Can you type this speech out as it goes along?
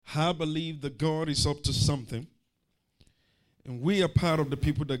I believe that God is up to something. And we are part of the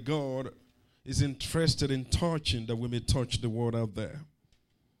people that God is interested in touching, that we may touch the world out there.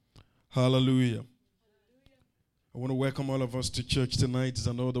 Hallelujah. I want to welcome all of us to church tonight. It's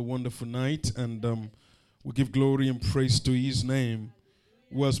another wonderful night, and we give glory and praise to His name,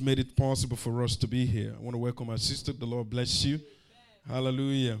 who has made it possible for us to be here. I want to welcome our sister. The Lord bless you.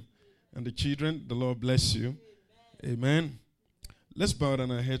 Hallelujah. And the children, the Lord bless you. Amen. Let's bow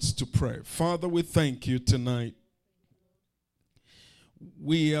down our heads to pray. Father, we thank you tonight.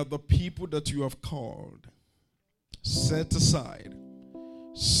 We are the people that you have called, set aside,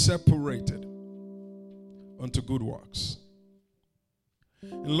 separated unto good works.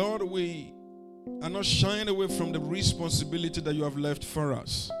 And Lord, we are not shying away from the responsibility that you have left for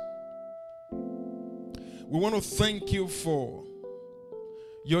us. We want to thank you for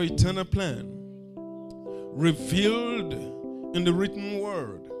your eternal plan revealed in the written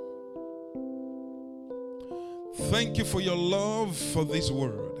word. Thank you for your love for this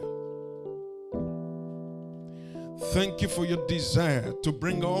word. Thank you for your desire to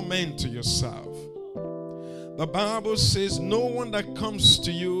bring all men to yourself. The Bible says, no one that comes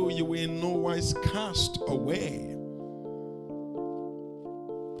to you, you will in no wise cast away.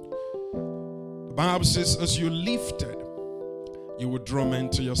 The Bible says, as you lifted, you will draw men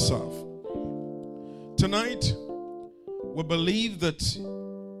to yourself. Tonight, we believe that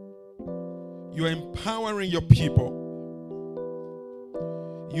you are empowering your people.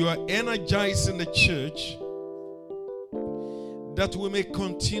 You are energizing the church that we may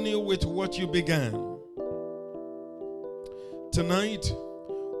continue with what you began. Tonight,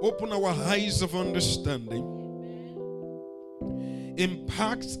 open our eyes of understanding.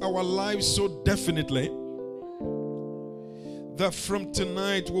 Impact our lives so definitely that from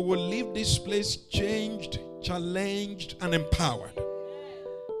tonight we will leave this place changed, challenged, and empowered.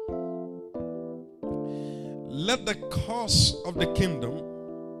 Let the cause of the kingdom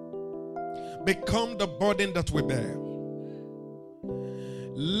become the burden that we bear.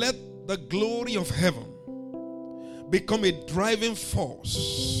 Let the glory of heaven become a driving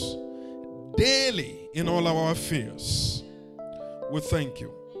force daily in all our affairs. We thank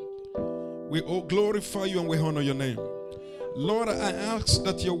you. We glorify you and we honor your name. Lord, I ask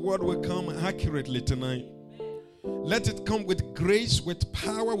that your word will come accurately tonight. Let it come with grace, with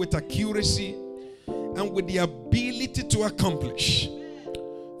power, with accuracy, and with the ability to accomplish.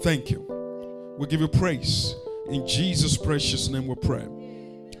 Thank you. We give you praise. In Jesus' precious name we pray.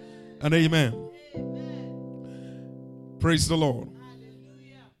 And amen. Praise the Lord.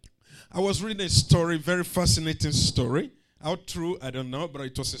 I was reading a story, very fascinating story. How true, I don't know, but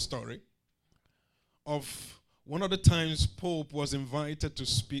it was a story of one of the times Pope was invited to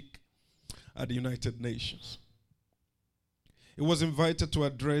speak at the United Nations. He was invited to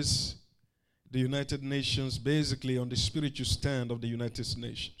address the United Nations basically on the spiritual stand of the United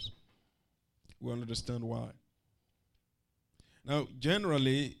Nations. We understand why. Now,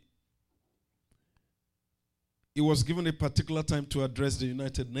 generally, he was given a particular time to address the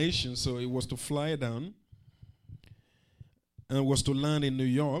United Nations, so he was to fly down and was to land in New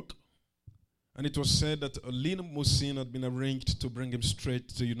York. And it was said that a limousine had been arranged to bring him straight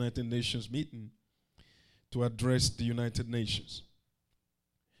to the United Nations meeting to address the United Nations.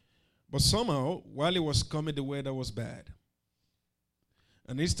 But somehow, while he was coming, the weather was bad.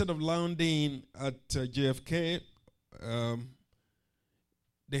 And instead of landing at JFK,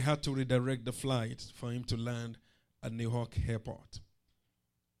 they had to redirect the flight for him to land at New York Airport.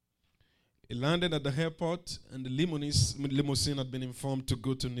 He landed at the airport, and the limousine had been informed to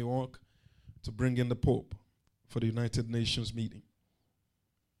go to New York to bring in the Pope for the United Nations meeting.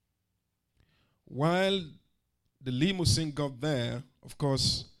 While the limousine got there, of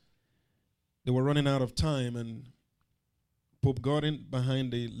course, they were running out of time, and Pope got in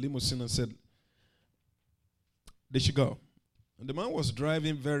behind the limousine and said, they should go. And the man was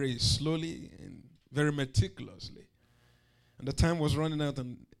driving very slowly and very meticulously. And the time was running out,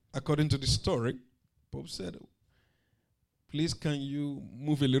 and according to the story, Pope said, please, can you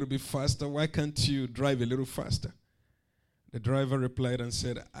move a little bit faster? Why can't you drive a little faster? The driver replied and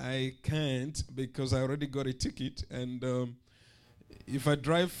said, I can't because I already got a ticket, and if I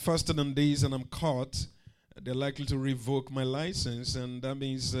drive faster than this and I'm caught, they're likely to revoke my license, and that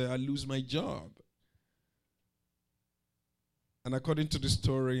means I lose my job. And according to the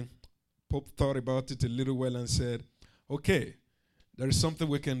story, Pope thought about it a little while and said, okay, there is something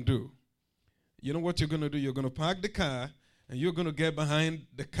we can do. You know what you're going to do? You're going to park the car, and you're going to get behind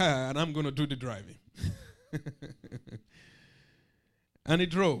the car, and I'm going to do the driving. And he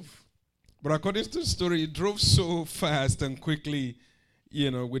drove. But according to the story, he drove so fast and quickly,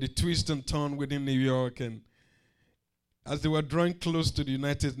 with the twist and turn within New York. And as they were drawing close to the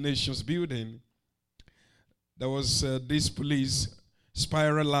United Nations building, there was this police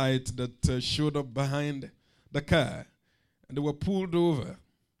spiral light that showed up behind the car, and they were pulled over.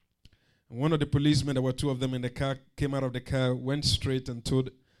 And one of the policemen, there were two of them in the car, came out of the car, went straight and told,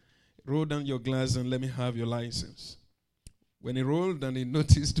 roll down your glass and let me have your license. When he rolled and he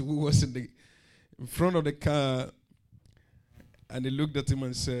noticed who was in front of the car, and he looked at him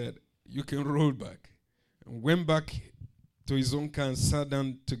and said, you can roll back. And went back to his own car and sat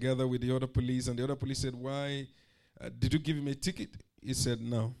down together with the other police. And the other police said, why? Did you give him a ticket? He said,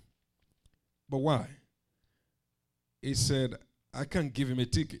 no. But why? He said, I can't give him a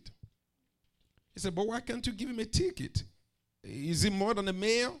ticket. He said, but why can't you give him a ticket? Is he more than a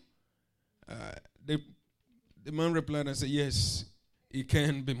mayor? The man replied and said, yes, he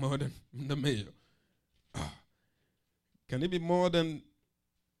can be more than the mayor. Can he be more than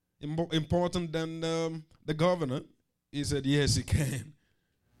important than the governor? He said, yes, he can.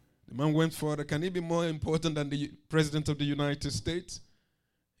 The man went further. Can he be more important than the president of the United States?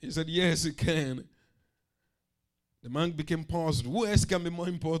 He said, yes, he can. The man became puzzled. Who else can be more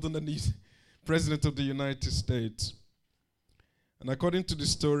important than the president of the United States? And according to the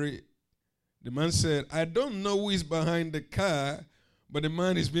story, the man said, I don't know who is behind the car, but the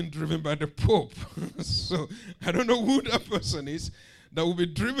man is being driven by the Pope. So I don't know who that person is that will be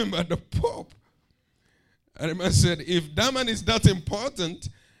driven by the Pope. And the man said, if that man is that important,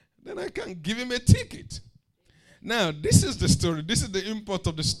 then I can give him a ticket. Now, this is the story. This is the import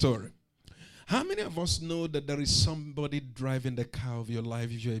of the story. How many of us know that there is somebody driving the car of your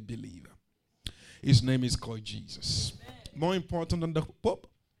life if you're a believer? His name is called Jesus. Amen. More important than the Pope.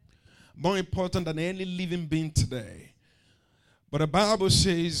 More important than any living being today. But the Bible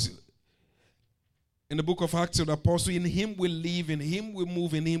says in the book of Acts of the Apostle, in him we live, in him we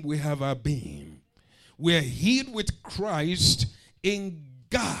move, in him we have our being. We are hid with Christ in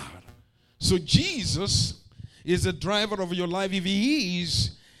God. So Jesus is the driver of your life. If he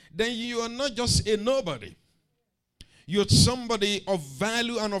is, then you are not just a nobody. You're somebody of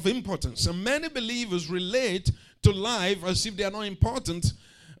value and of importance. And many believers relate to life as if they are not important.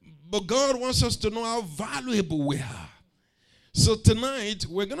 But God wants us to know how valuable we are. So tonight,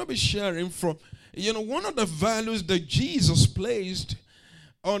 we're going to be sharing from, one of the values that Jesus placed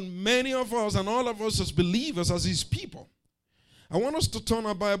on many of us and all of us as believers, as his people. I want us to turn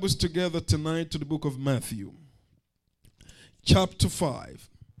our Bibles together tonight to the book of Matthew, chapter 5.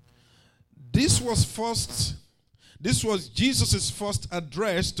 This was Jesus' first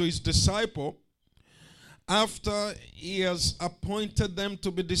address to his disciple after he has appointed them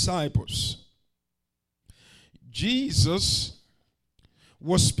to be disciples. Jesus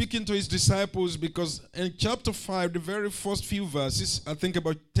was speaking to his disciples because in chapter 5, the very first few verses, I think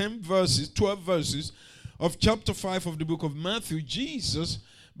about 12 verses of chapter 5 of the book of Matthew, Jesus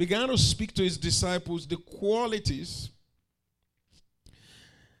began to speak to his disciples the qualities,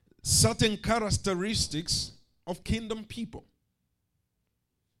 certain characteristics of kingdom people.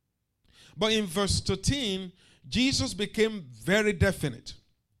 But in verse 13, Jesus became very definite.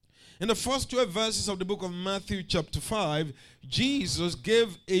 In the first 12 verses of the book of Matthew chapter 5, Jesus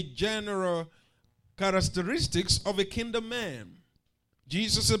gave a general characteristics of a kingdom man.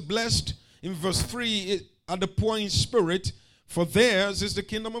 Jesus said, blessed, in verse 3, are the poor in spirit, for theirs is the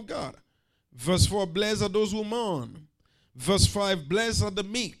kingdom of God. Verse 4, blessed are those who mourn. Verse 5, blessed are the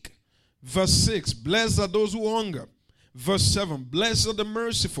meek. Verse 6, blessed are those who hunger. Verse 7, blessed are the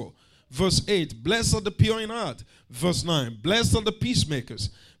merciful. Verse 8, blessed are the pure in heart. Verse 9, blessed are the peacemakers.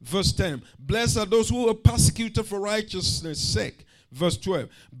 Verse 10, blessed are those who are persecuted for righteousness' sake. Verse 12,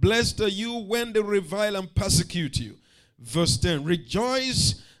 blessed are you when they revile and persecute you. Verse 10,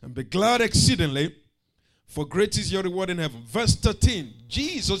 rejoice and be glad exceedingly, for great is your reward in heaven. Verse 13,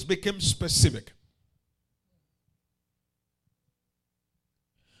 Jesus became specific.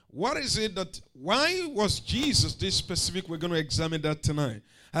 What is it why was Jesus this specific? We're going to examine that tonight.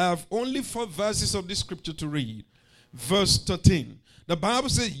 I have only 4 verses of this scripture to read. Verse 13. The Bible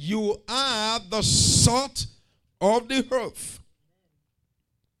says, you are the salt of the earth.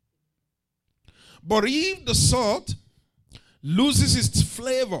 But if the salt loses its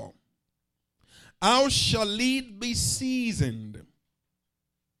flavor, how shall it be seasoned?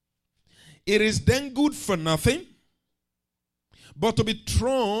 It is then good for nothing, but to be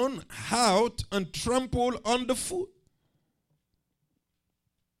thrown out and trampled underfoot.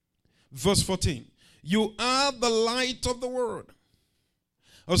 Verse 14. You are the light of the world.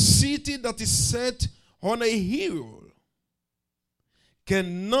 A city that is set on a hill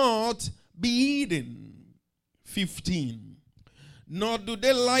cannot be hidden. 15. nor do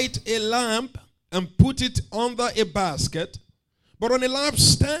they light a lamp and put it under a basket, but on a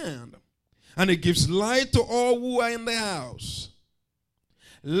lampstand, and it gives light to all who are in the house.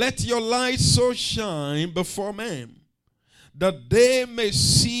 Let your light so shine before men, that they may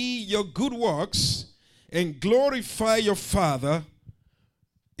see your good works and glorify your Father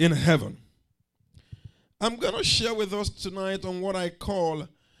in heaven. I'm going to share with us tonight on what I call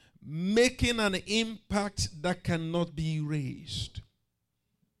making an impact that cannot be erased.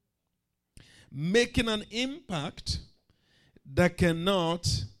 Making an impact that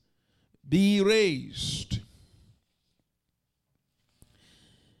cannot be erased.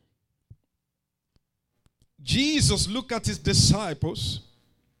 Jesus looked at his disciples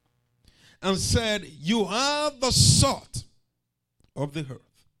and said, "You are the salt of the earth."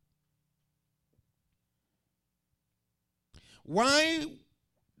 Why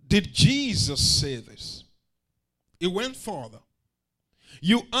did Jesus say this? He went further.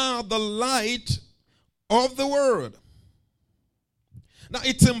 You are the light of the world. Now,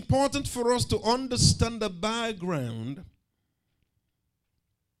 it's important for us to understand the background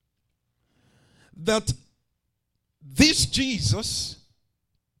that this Jesus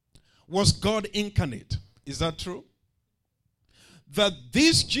was God incarnate. Is that true? That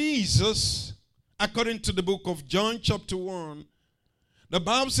this Jesus, according to the book of John chapter 1, the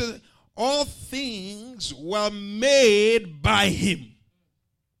Bible says all things were made by him.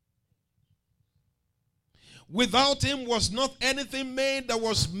 Without him was not anything made that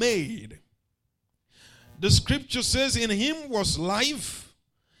was made. The scripture says in him was life,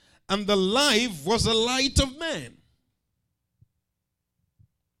 and the life was the light of man.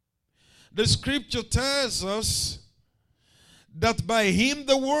 The scripture tells us that by him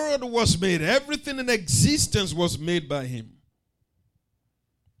the world was made. Everything in existence was made by him.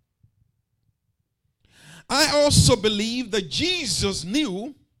 I also believe that Jesus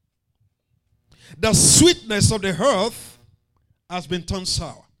knew the sweetness of the earth has been turned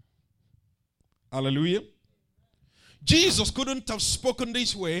sour. Hallelujah. Jesus couldn't have spoken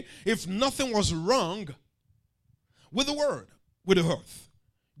this way if nothing was wrong with the word, with the earth.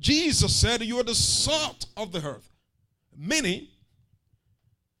 Jesus said, "You are the salt of the earth." Meaning,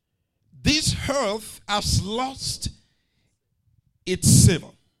 this earth has lost its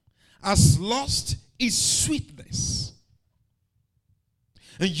savor, has lost its sweetness.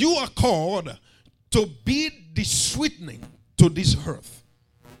 And you are called to be the sweetening to this earth.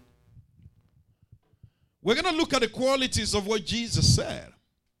 We're going to look at the qualities of what Jesus said.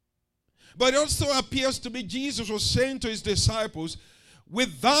 But it also appears to be Jesus was saying to his disciples,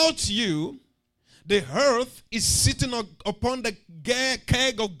 without you, the earth is sitting upon the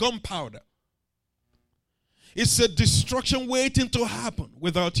keg of gunpowder. It's a destruction waiting to happen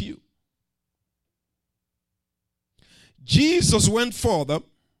without you. Jesus went further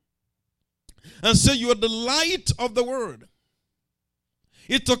and said, "You are the light of the world."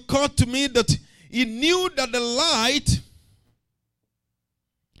 It occurred to me that he knew that the light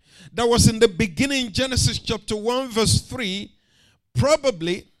that was in the beginning, Genesis chapter 1 verse 3,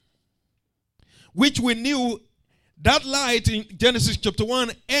 probably, which we knew that light in Genesis chapter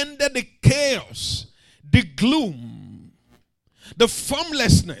 1 ended the chaos, the gloom, the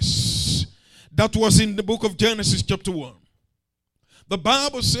formlessness that was in the book of Genesis chapter 1. The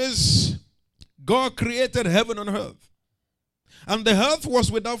Bible says God created heaven and earth, and the earth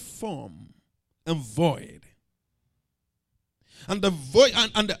was without form and void. And the void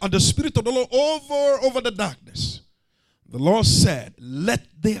and the Spirit of the Lord over the darkness. The Lord said,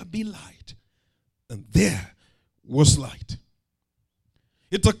 "Let there be light." And there was light.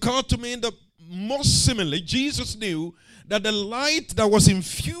 It occurred to me that most similarly, Jesus knew that the light that was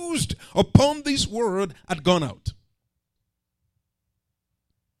infused upon this world had gone out.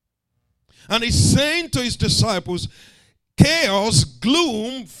 And he's saying to his disciples, chaos,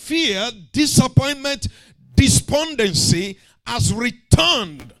 gloom, fear, disappointment, despondency has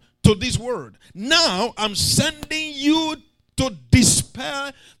returned to this world. Now I'm sending you to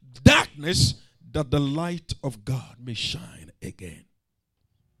dispel darkness, that the light of God may shine again.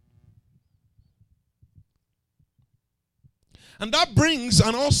 And that brings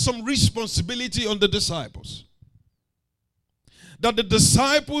an awesome responsibility on the disciples. That the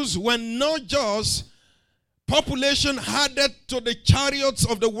disciples were not just population added to the chariots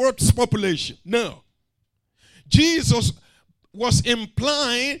of the world's population. No. Jesus was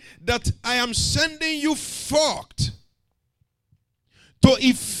implying that I am sending you forth to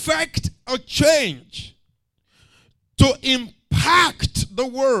effect a change, to impact the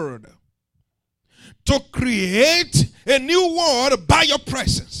world, to create a new world by your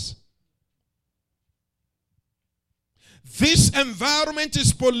presence. This environment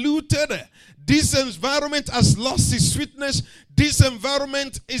is polluted. This environment has lost its sweetness. This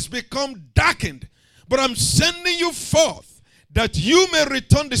environment is become darkened. But I'm sending you forth that you may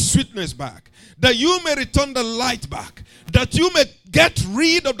return the sweetness back, that you may return the light back, that you may get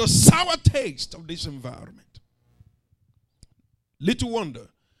rid of the sour taste of this environment. Little wonder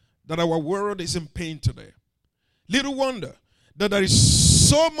that our world is in pain today. Little wonder that there is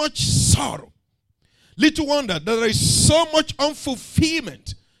so much sorrow. Little wonder that there is so much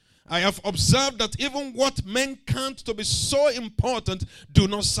unfulfillment. I have observed that even what men count to be so important do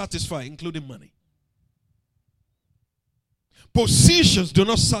not satisfy, including money. Positions do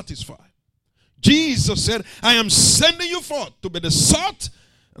not satisfy. Jesus said, I am sending you forth to be the salt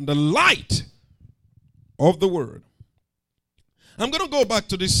and the light of the world. I'm going to go back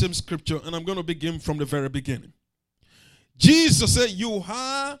to this same scripture and I'm going to begin from the very beginning. Jesus said, you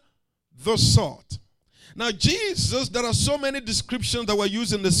are the salt. Now, Jesus, there are so many descriptions that were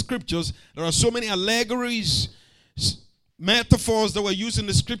used in the scriptures. There are so many allegories, metaphors that were used in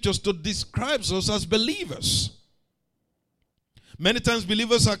the scriptures to describe us as believers. Many times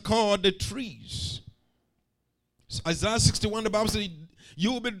believers are called the trees. Isaiah 61, the Bible says,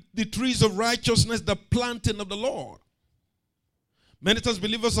 you will be the trees of righteousness, the planting of the Lord. Many times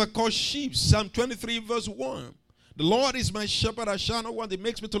believers are called sheep. Psalm 23 verse 1. The Lord is my shepherd, I shall not want. He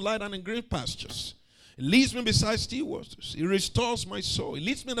makes me to lie down in green pastures. He leads me beside still waters. He restores my soul. He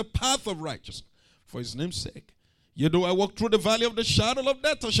leads me in the path of righteousness for his name's sake. Yet though I walk through the valley of the shadow of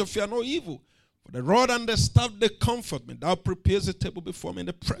death, I shall fear no evil. For the rod and the staff, they comfort me. Thou prepares a table before me in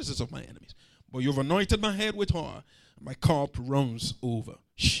the presence of my enemies. But you've anointed my head with oil, and my cup runs over.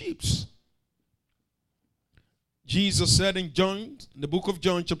 Sheeps. Jesus said in the book of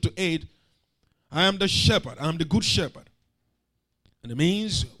John, chapter 8, I am the shepherd. I am the good shepherd. And it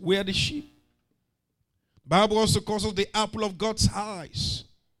means we are the sheep. The Bible also calls us the apple of God's eyes.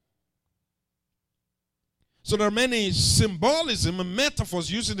 So there are many symbolism and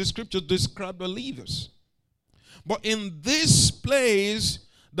metaphors used in the scripture to describe believers. But in this place,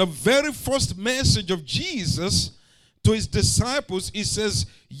 the very first message of Jesus to his disciples, he says,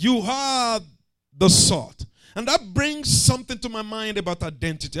 you are the salt. And that brings something to my mind about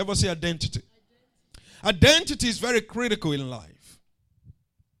identity. Ever say identity? Identity is very critical in life.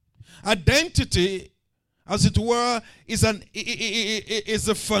 Identity, as it were, is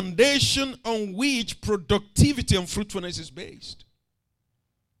a foundation on which productivity and fruitfulness is based.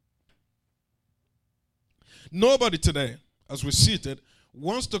 Nobody today, as we're seated,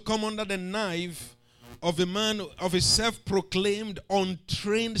 wants to come under the knife of a man, of a self-proclaimed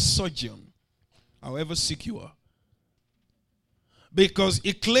untrained surgeon, however sick you are. Because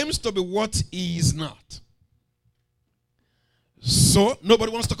he claims to be what he is not. So,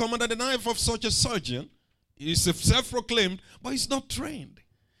 nobody wants to come under the knife of such a surgeon. He's self-proclaimed, but he's not trained.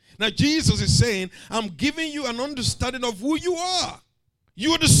 Now, Jesus is saying, I'm giving you an understanding of who you are.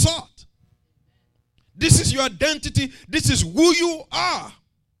 You are the salt. This is your identity. This is who you are.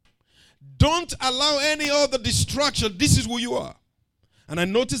 Don't allow any other distraction. This is who you are. And I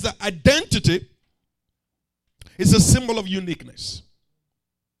notice that identity is a symbol of uniqueness.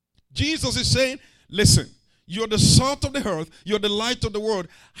 Jesus is saying, listen, you're the salt of the earth, you're the light of the world.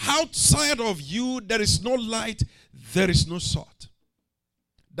 Outside of you, there is no light, there is no salt.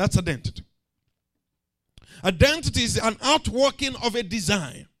 That's identity. Identity is an outworking of a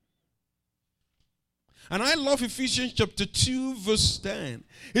design. And I love Ephesians chapter 2, verse 10.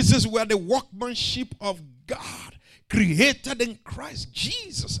 It says, we are the workmanship of God, created in Christ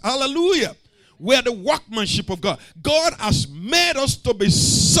Jesus. Hallelujah. We are the workmanship of God. God has made us to be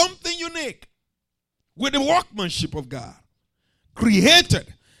something unique. We're the workmanship of God,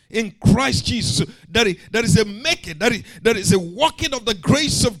 created in Christ Jesus. That is a making, that is a working of the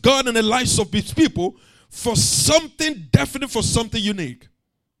grace of God in the lives of his people for something definite, for something unique.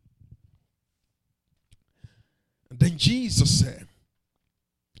 And then Jesus said,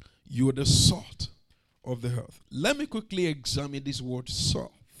 you are the salt of the earth. Let me quickly examine this word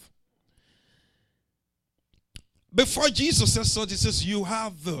salt. Before Jesus says salt, he says, you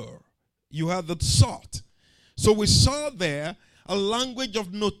have the salt. So we saw there a language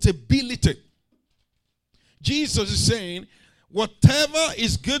of notability. Jesus is saying, whatever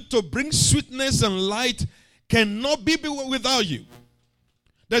is good to bring sweetness and light cannot be without you.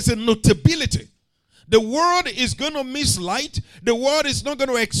 There's a notability. The world is going to miss light. The world is not going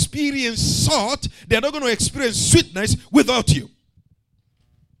to experience salt. They're not going to experience sweetness without you.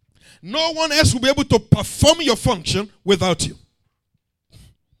 No one else will be able to perform your function without you.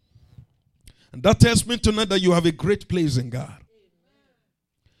 And that tells me tonight that you have a great place in God.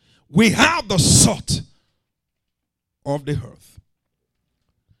 We have the salt of the earth.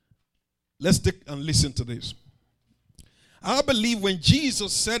 Let's take and listen to this. I believe when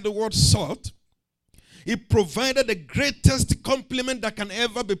Jesus said the word salt, he provided the greatest compliment that can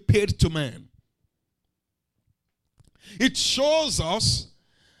ever be paid to man. It shows us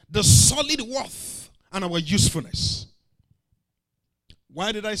the solid worth and our usefulness.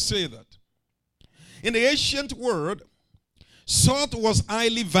 Why did I say that? In the ancient world, salt was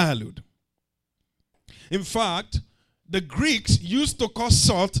highly valued. In fact, the Greeks used to call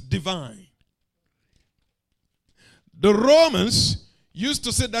salt divine. The Romans used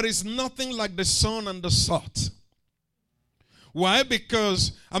to say there is nothing like the sun and the salt. Why?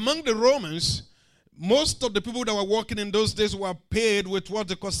 Because among the Romans, most of the people that were working in those days were paid with what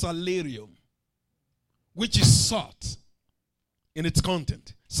they call salarium, which is salt in its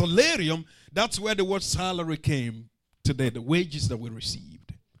content. Salarium, that's where the word salary came today, the wages that we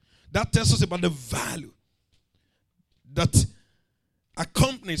received. That tells us about the value that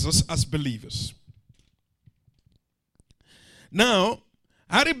accompanies us as believers. Now,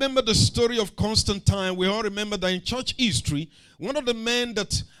 I remember the story of Constantine. We all remember that in church history, one of the men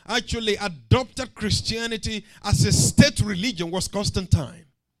that actually adopted Christianity as a state religion was Constantine.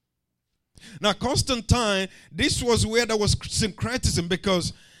 Now, Constantine, this was where there was syncretism,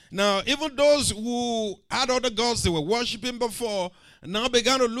 because now even those who had other gods they were worshiping before now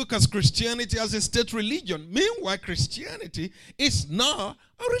began to look at Christianity as a state religion. Meanwhile, Christianity is not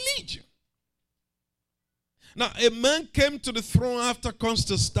a religion. Now, a man came to the throne after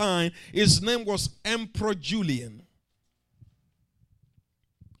Constantine. His name was Emperor Julian.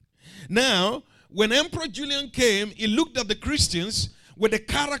 Now, when Emperor Julian came, he looked at the Christians with the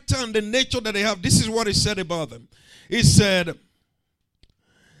character and the nature that they have. This is what he said about them. He said,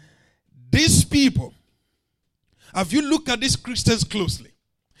 these people, have you looked at these Christians closely?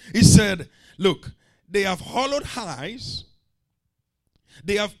 He said, look, they have hollowed eyes,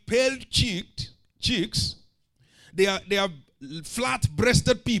 they have pale cheeks, they are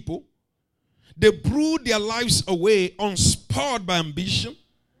flat-breasted people. They brood their lives away, unspoiled by ambition.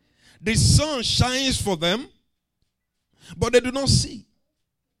 The sun shines for them, but they do not see.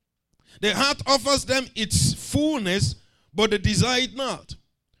 The heart offers them its fullness, but they desire it not.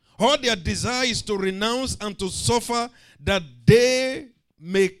 All their desire is to renounce and to suffer, that they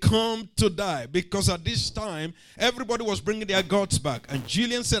may come to die. Because at this time, everybody was bringing their gods back. And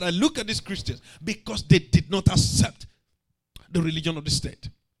Julian said, I look at these Christians because they did not accept the religion of the state.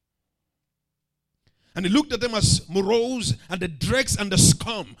 And he looked at them as morose and the dregs and the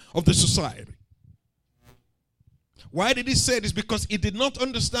scum of the society. Why did he say this? Because he did not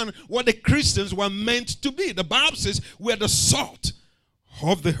understand what the Christians were meant to be. The Bible says we are the salt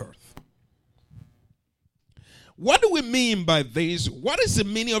of the earth. What do we mean by this? What is the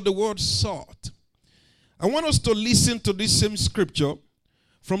meaning of the word salt? I want us to listen to this same scripture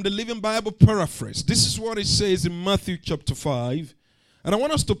from the Living Bible paraphrase. This is what it says in Matthew chapter 5. And I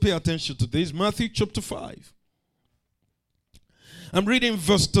want us to pay attention to this. Matthew chapter 5. I'm reading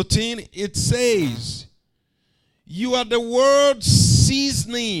verse 13. It says, you are the word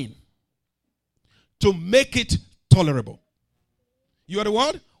seasoning to make it tolerable. You are the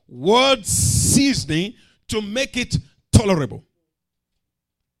what? Word seasoning to make it tolerable.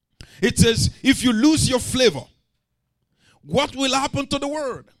 It says, if you lose your flavor, what will happen to the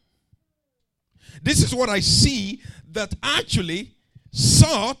word? This is what I see, that actually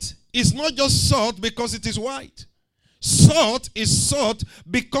salt is not just salt because it is white. Salt is salt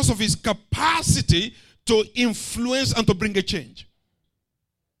because of its capacity to influence and to bring a change.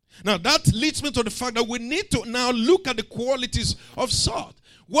 Now that leads me to the fact that we need to now look at the qualities of salt.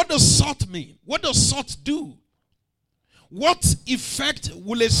 What does salt mean? What does salt do? What effect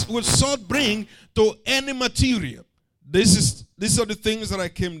will salt bring to any material? These are the things that I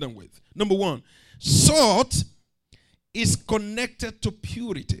came down with. Number one, salt is connected to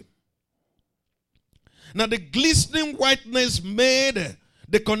purity. Now the glistening whiteness made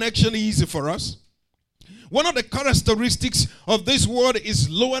the connection easy for us. One of the characteristics of this word is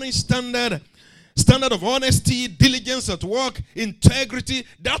lowering standard of honesty, diligence at work, integrity.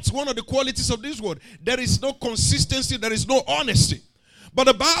 That's one of the qualities of this word. There is no consistency, there is no honesty. But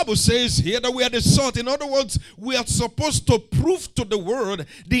the Bible says here that we are the salt. In other words, we are supposed to prove to the world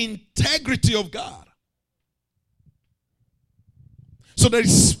the integrity of God. So there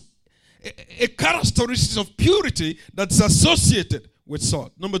is a characteristic of purity that's associated with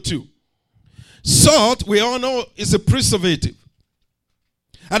salt. Number two, salt, we all know, is a preservative.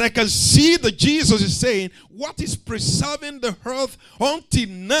 And I can see that Jesus is saying, what is preserving the earth until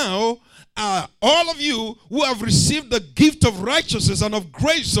now are all of you who have received the gift of righteousness and of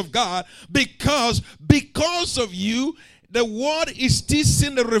grace of God, because of you, the world is still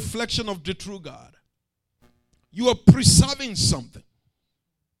seeing the reflection of the true God. You are preserving something.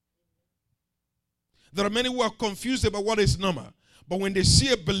 There are many who are confused about what is normal. But when they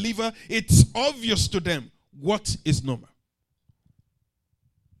see a believer, it's obvious to them what is normal.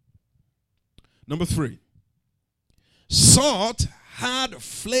 Number 3. Salt had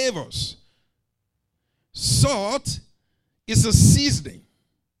flavors. Salt is a seasoning.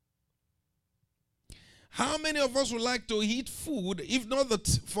 How many of us would like to eat food, if not that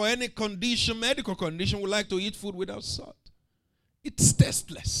for any condition, medical condition, would like to eat food without salt? It's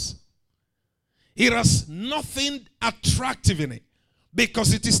tasteless. It has nothing attractive in it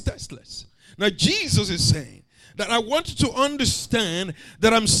because it is tasteless. Now, Jesus is saying that I want you to understand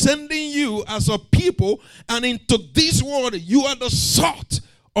that I'm sending you as a people, and into this world, you are the salt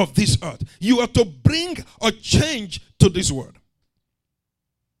of this earth. You are to bring a change to this world.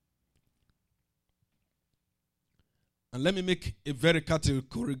 And let me make a very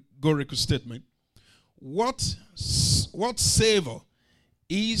categorical statement. What savor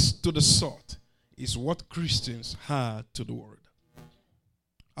is to the salt is what Christians are to the world.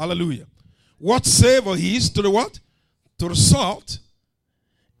 Hallelujah. What savor is to the what? To the salt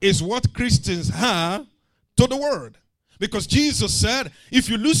is what Christians are to the world. Because Jesus said, if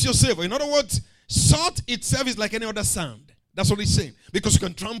you lose your savor, in other words, salt itself is like any other sound. That's what he's saying. Because you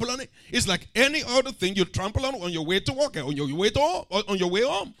can trample on it. It's like any other thing you trample on your way to work, on your way to home, on your way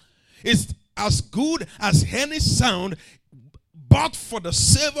home. It's as good as any sound, but for the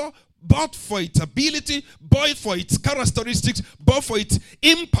savor, but for its ability, but for its characteristics, but for its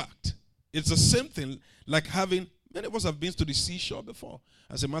impact. It's the same thing like having, many of us have been to the seashore before.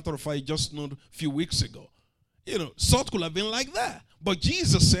 As a matter of fact, I just know a few weeks ago. Salt could have been like that. But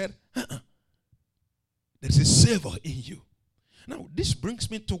Jesus said, there's a savor in you. Now, this brings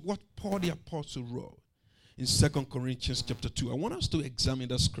me to what Paul the Apostle wrote in 2 Corinthians chapter 2. I want us to examine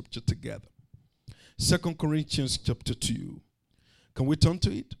that scripture together. 2 Corinthians chapter 2. Can we turn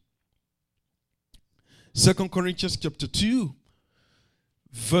to it? 2 Corinthians chapter 2,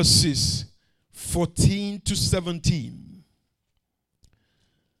 verses 14 to 17.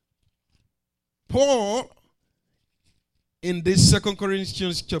 Paul, in this 2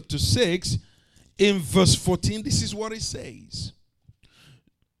 Corinthians chapter 6, in verse 14, this is what it says.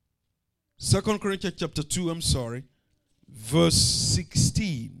 2 Corinthians chapter 2, verse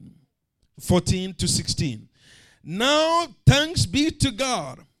 16. 14 to 16. Now, thanks be to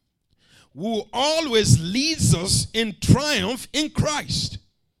God, who always leads us in triumph in Christ,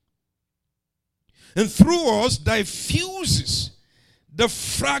 and through us diffuses the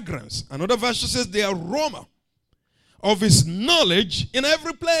fragrance. Another verse says the aroma of his knowledge in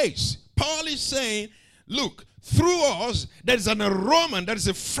every place. Paul is saying, look, through us there is an aroma, there is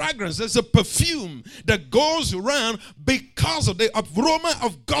a fragrance, there's a perfume that goes around because of the aroma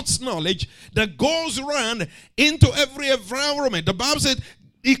of God's knowledge that goes around into every environment. The Bible said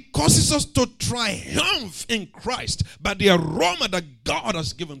it causes us to triumph in Christ by the aroma that God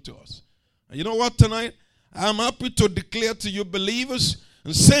has given to us. And you know what, tonight? I'm happy to declare to you believers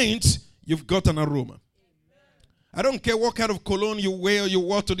and saints, you've got an aroma. I don't care what kind of cologne you wear or you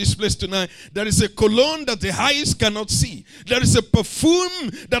wear to this place tonight. There is a cologne that the eyes cannot see. There is a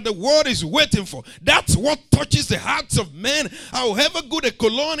perfume that the world is waiting for. That's what touches the hearts of men. However good a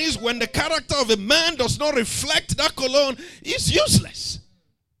cologne is, when the character of a man does not reflect that cologne, it's useless.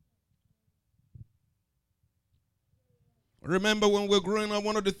 Remember when we were growing up,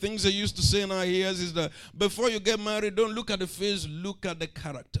 one of the things they used to say in our ears is that before you get married, don't look at the face, look at the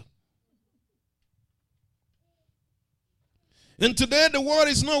character. And today the world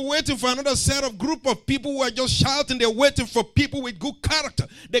is not waiting for another set of group of people who are just shouting. They're waiting for people with good character.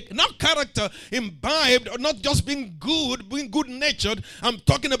 Not character imbibed, or not just being good-natured. I'm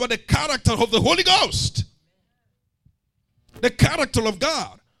talking about the character of the Holy Ghost. The character of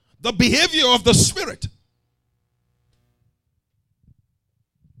God. The behavior of the Spirit.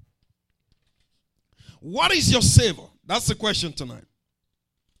 What is your savor? That's the question tonight.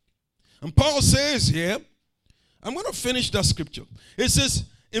 And Paul says here, I'm going to finish that scripture. It says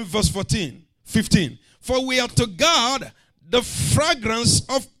in verse 15, for we are to God the fragrance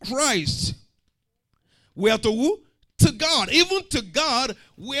of Christ. We are to who? To God. Even to God,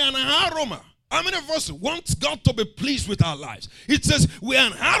 we are an aroma. How many of us want God to be pleased with our lives? It says we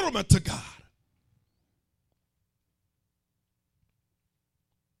are an aroma to God.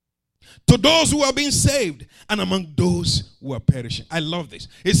 to those who are being saved and among those who are perishing. I love this.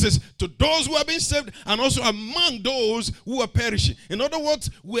 It says, to those who are being saved and also among those who are perishing. In other words,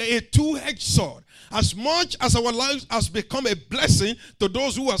 we're a two-edged sword. As much as our lives has become a blessing to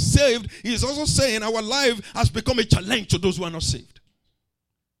those who are saved, he is also saying our life has become a challenge to those who are not saved.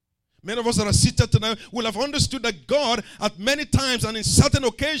 Many of us that are seated tonight will have understood that God at many times and in certain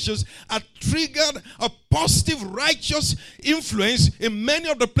occasions had triggered a positive, righteous influence in many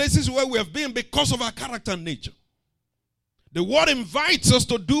of the places where we have been because of our character and nature. The word invites us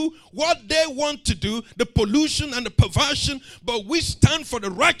to do what they want to do, the pollution and the perversion, but we stand for the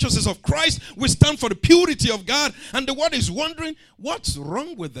righteousness of Christ. We stand for the purity of God. And the word is wondering, what's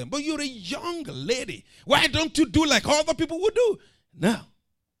wrong with them? But you're a young lady. Why don't you do like other people would do?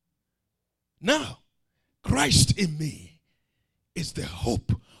 Now, Christ in me is the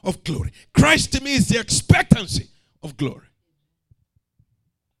hope of glory. Christ in me is the expectancy of glory.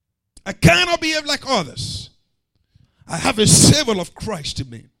 I cannot behave like others. I have a savor of Christ in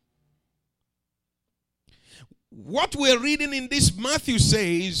me. What we're reading in this Matthew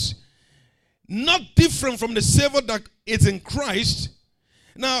says, not different from the savor that is in Christ.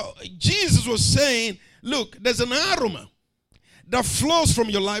 Now, Jesus was saying, look, there's an aroma that flows from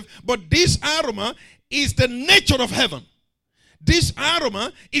your life, but this aroma is the nature of heaven. This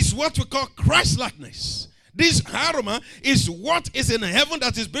aroma is what we call Christ-likeness. This aroma is what is in heaven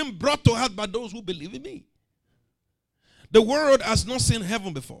that is being brought to earth by those who believe in me. The world has not seen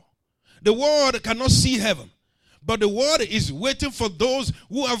heaven before. The world cannot see heaven. But the world is waiting for those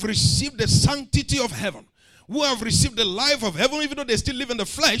who have received the sanctity of heaven, who have received the life of heaven, even though they still live in the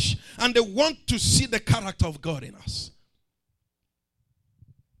flesh, and they want to see the character of God in us.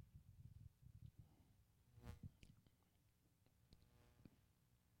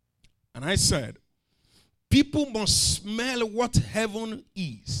 And I said, people must smell what heaven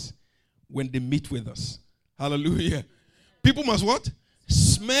is when they meet with us. Hallelujah. People must what?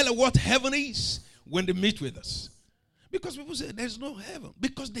 Smell what heaven is when they meet with us. Because people say there's no heaven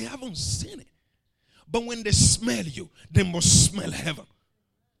because they haven't seen it. But when they smell you, they must smell heaven.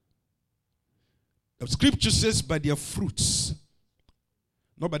 The scripture says by their fruits,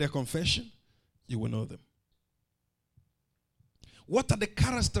 not by their confession, you will know them. What are the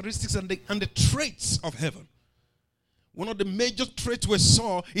characteristics and the traits of heaven? One of the major traits we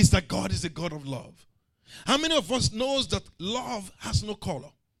saw is that God is a God of love. How many of us knows that love has no color?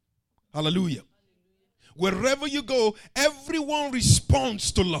 Hallelujah. Wherever you go, everyone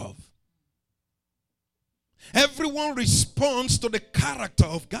responds to love. Everyone responds to the character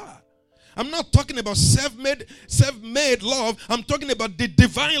of God. I'm not talking about self-made love. I'm talking about the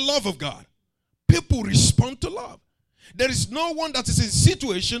divine love of God. People respond to love. There is no one that is in a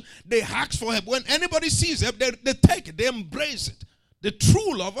situation they ask for help. When anybody sees help, they take it. They embrace it. The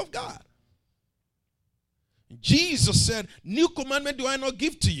true love of God. Jesus said, new commandment do I not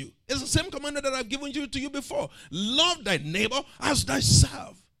give to you. It's the same commandment that I've given to you before. Love thy neighbor as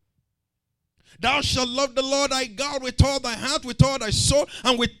thyself. Thou shalt love the Lord thy God with all thy heart, with all thy soul,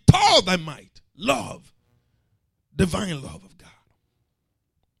 and with all thy might. Love. Divine love of God.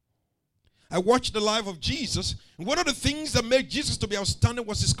 I watched the life of Jesus, and one of the things that made Jesus to be outstanding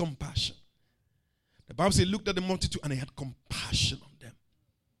was his compassion. The Bible says he looked at the multitude and he had compassion on them.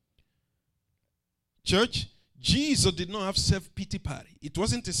 Church, Jesus did not have self-pity party. It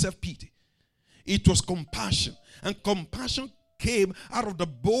wasn't a self-pity. It was compassion. And compassion came out of the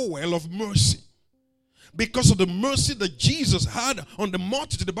bowel of mercy. Because of the mercy that Jesus had on the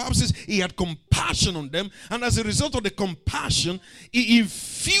multitude, the Bible says he had compassion on them. And as a result of the compassion, he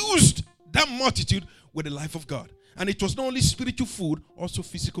infused that multitude with the life of God. And it was not only spiritual food, also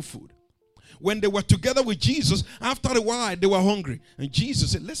physical food. When they were together with Jesus, after a while, they were hungry. And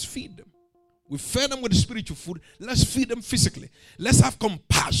Jesus said, let's feed them. We fed them with the spiritual food. Let's feed them physically. Let's have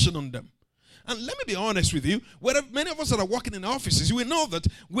compassion on them. And let me be honest with you. Many of us that are working in offices, we know that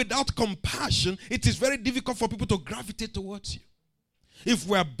without compassion, it is very difficult for people to gravitate towards you. If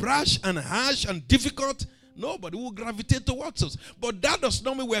we're brash and harsh and difficult, nobody will gravitate towards us. But that does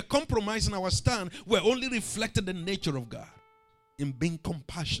not mean we're compromising our stand. We're only reflecting the nature of God in being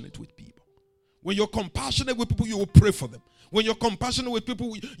compassionate with people. When you're compassionate with people, you will pray for them. When you're compassionate with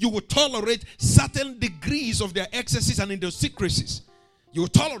people, you will tolerate certain degrees of their excesses and idiosyncrasies. You will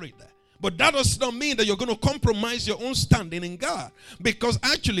tolerate that. But that does not mean that you're going to compromise your own standing in God. Because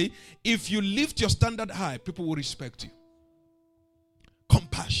actually, if you lift your standard high, people will respect you.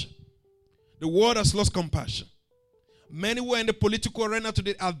 Compassion. The world has lost compassion. Many who are in the political arena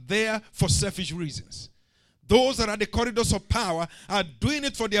today are there for selfish reasons. Those that are at the corridors of power are doing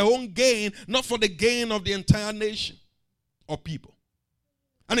it for their own gain, not for the gain of the entire nation or people.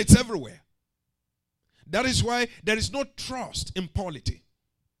 And it's everywhere. That is why there is no trust in polity.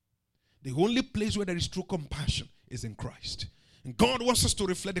 The only place where there is true compassion is in Christ. And God wants us to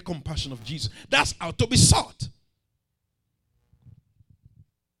reflect the compassion of Jesus. That's how to be sought.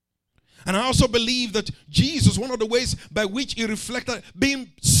 And I also believe that Jesus, one of the ways by which he reflected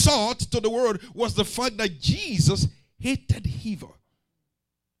being sought to the world was the fact that Jesus hated evil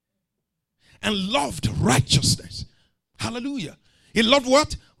and loved righteousness. Hallelujah. He loved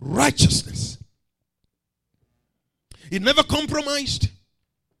what? Righteousness. He never compromised.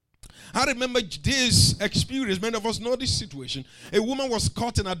 I remember this experience. Many of us know this situation. A woman was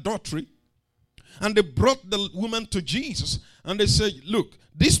caught in adultery, and they brought the woman to Jesus, and they said, look,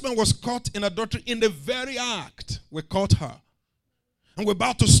 this man was caught in adultery in the very act. We caught her, and we're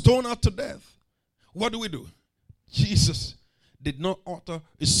about to stone her to death. What do? Jesus did not utter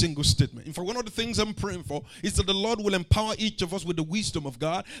a single statement. In fact, one of the things I'm praying for is that the Lord will empower each of us with the wisdom of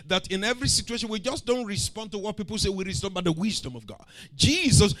God, that in every situation we just don't respond to what people say, we respond by the wisdom of God.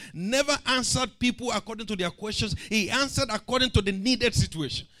 Jesus never answered people according to their questions. He answered according to the needed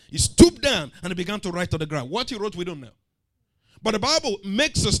situation. He stooped down and he began to write on the ground. What he wrote, we don't know. But the Bible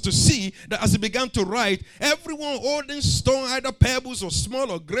makes us to see that as he began to write, everyone holding stone, either pebbles or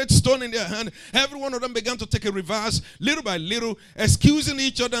small or great stone in their hand, every one of them began to take a reverse, little by little, excusing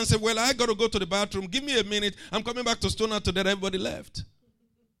each other and say, well, I got to go to the bathroom. Give me a minute. I'm coming back to stone out to that. Everybody left.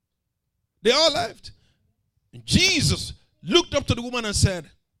 They all left. And Jesus looked up to the woman and said,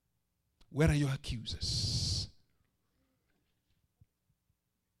 where are your accusers?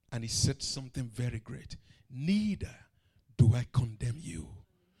 And he said something very great. Neither do I condemn you.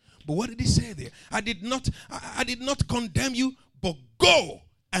 But what did he say there? I did not condemn you, but go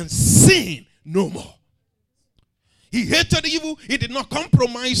and sin no more. He hated evil. He did not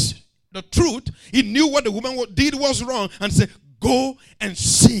compromise the truth. He knew what the woman did was wrong and said, go and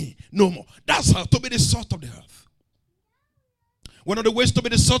sin no more. That's how to be the salt of the earth. One of the ways to be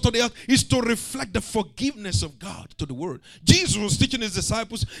the salt of the earth is to reflect the forgiveness of God to the world. Jesus was teaching his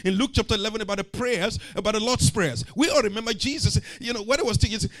disciples in Luke chapter 11 about the prayers, about the Lord's prayers. We all remember Jesus, what he was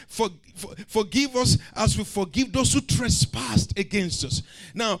teaching, forgive us as we forgive those who trespassed against us.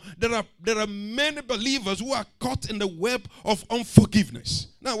 Now, there are many believers who are caught in the web of unforgiveness.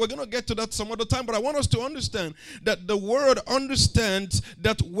 Now, we're going to get to that some other time, but I want us to understand that the word understands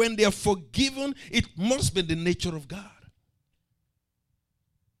that when they are forgiven, it must be the nature of God.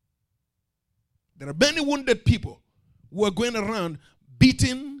 There are many wounded people who are going around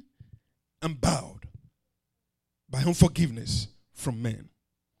beaten and bowed by unforgiveness from men.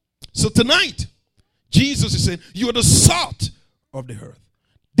 So tonight, Jesus is saying, you are the salt of the earth.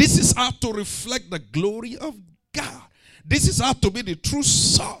 This is how to reflect the glory of God. This is how to be the true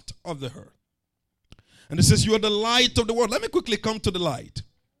salt of the earth. And it says, you are the light of the world. Let me quickly come to the light.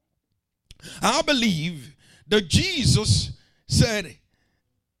 I believe that Jesus said,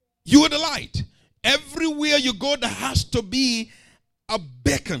 you are the light. Everywhere you go, there has to be a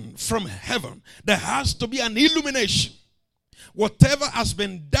beacon from heaven. There has to be an illumination. Whatever has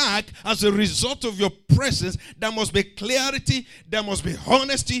been dark as a result of your presence, there must be clarity, there must be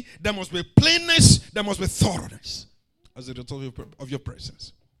honesty, there must be plainness, there must be thoroughness as a result of your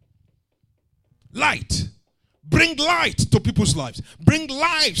presence. Light. Bring light to people's lives. Bring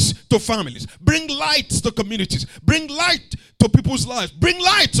lives to families. Bring light to communities. Bring light to people's lives. Bring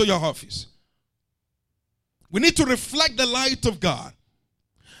light to your office. We need to reflect the light of God.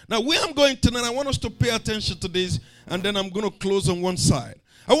 Now, where I'm going tonight, I want us to pay attention to this, and then I'm going to close on one side.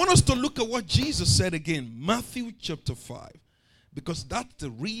 I want us to look at what Jesus said again, Matthew chapter 5, because that's the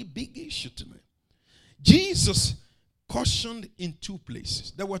real big issue tonight. Jesus cautioned in two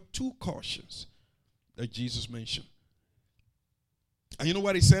places. There were two cautions that Jesus mentioned. And you know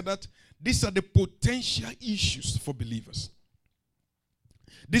what he said that? These are the potential issues for believers.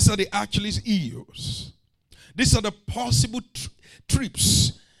 These are the Achilles heels. These are the possible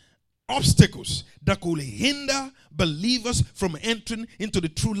trips, obstacles that could hinder believers from entering into the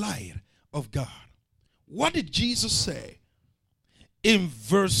true light of God. What did Jesus say? In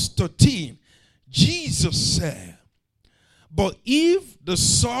verse 13, Jesus said, but if the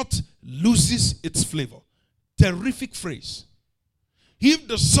salt loses its flavor, terrific phrase. If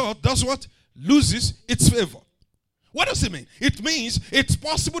the salt, that's what? Loses its flavor. What does it mean? It means it's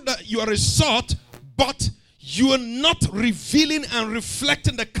possible that you are a salt, but you are not revealing and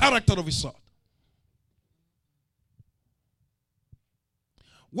reflecting the character of a salt.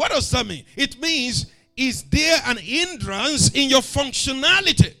 What does that mean? It means, is there an hindrance in your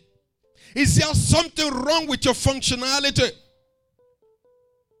functionality? Is there something wrong with your functionality?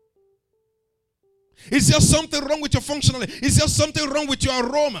 Is there something wrong with your functionality? Is there something wrong with your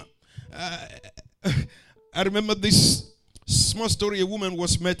aroma? I remember this small story. A woman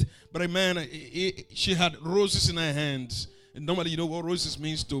was met by a man. She had roses in her hands. And normally, you know what roses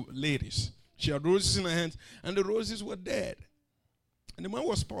means to ladies. She had roses in her hands, and the roses were dead. And the man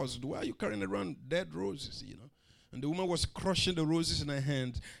was puzzled. Why are you carrying around dead roses, you know? And the woman was crushing the roses in her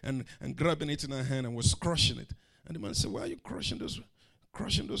hand and grabbing it in her hand and was crushing it. And the man said, why are you crushing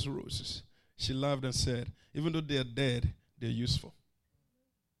those roses? She laughed and said, even though they are dead, they're useful.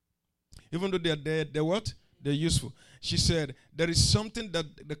 Even though they are dead, they're what? They're useful. She said, there is something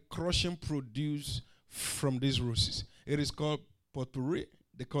that the crushing produces from these roses. It is called potpourri.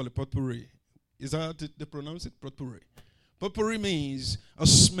 They call it potpourri. Is that how they pronounce it? Potpourri. Potpourri means a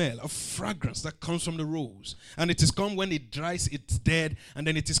smell, a fragrance that comes from the rose. And it is come when it dries, it's dead, and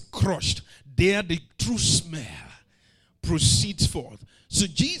then it is crushed. There the true smell proceeds forth. So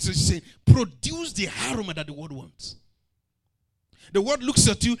Jesus is saying, produce the aroma that the world wants. The world looks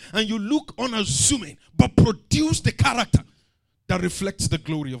at you and you look unassuming, but produce the character that reflects the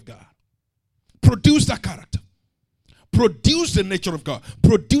glory of God. Produce that character. Produce the nature of God.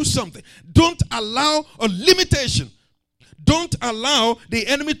 Produce something. Don't allow a limitation. Don't allow the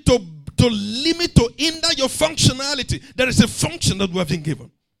enemy to limit, to hinder your functionality. There is a function that we have been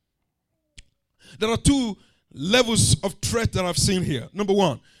given. There are two levels of threat that I've seen here. Number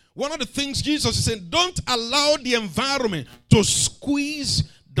one of the things Jesus is saying, don't allow the environment to squeeze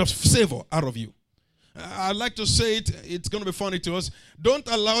the savor out of you. I like to say it, it's going to be funny to us. Don't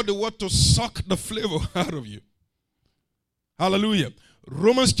allow the word to suck the flavor out of you. Hallelujah.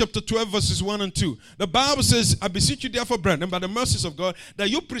 Romans chapter 12 verses 1 and 2. The Bible says, I beseech you therefore, brethren, by the mercies of God, that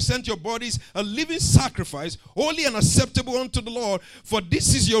you present your bodies a living sacrifice, holy and acceptable unto the Lord, for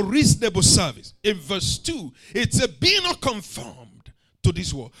this is your reasonable service. In verse 2, it says, be not conformed to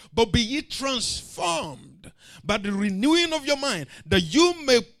this world, but be ye transformed by the renewing of your mind, that you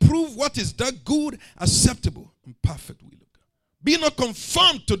may prove what is that good, acceptable, and perfect will of God. Be not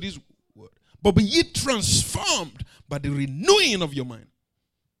conformed to this world, but be ye transformed by the renewing of your mind.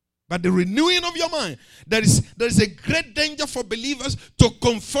 By the renewing of your mind. There is a great danger for believers to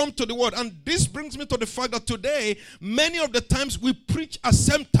conform to the word. And this brings me to the fact that today, many of the times we preach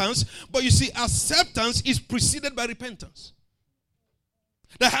acceptance, but you see, acceptance is preceded by repentance.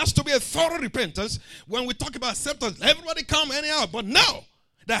 There has to be a thorough repentance. When we talk about acceptance, everybody come anyhow. But no,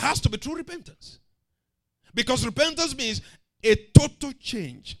 there has to be true repentance. Because repentance means a total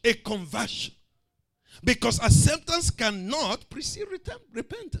change, a conversion. Because acceptance cannot precede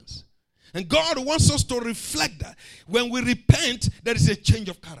repentance. And God wants us to reflect that. When we repent, there is a change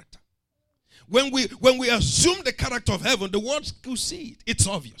of character. When we assume the character of heaven, the world will see it. It's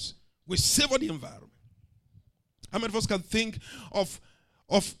obvious. We savor the environment. How many of us can think of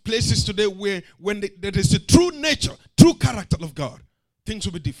places today where there is a true nature, true character of God, things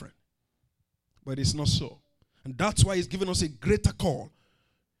will be different. But it's not so. And that's why He's given us a greater call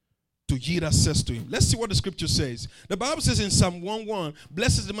to yield access to Him. Let's see what the scripture says. The Bible says in Psalm 1:1,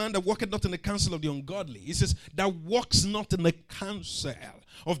 blessed is the man that walketh not in the counsel of the ungodly. It says, that walks not in the counsel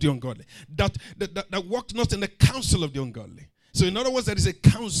of the ungodly. That walks not in the counsel of the ungodly. So in other words, there is a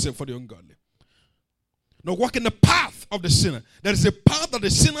counsel for the ungodly. Now walk in the path of the sinner. There is a path that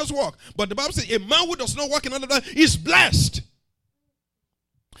the sinners walk. But the Bible says, a man who does not walk in that is blessed.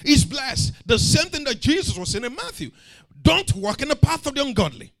 He's blessed. The same thing that Jesus was saying in Matthew. Don't walk in the path of the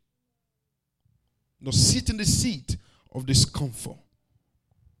ungodly. Nor sit in the seat of discomfort.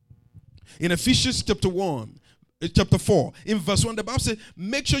 In Ephesians chapter 4, in verse 1, the Bible says,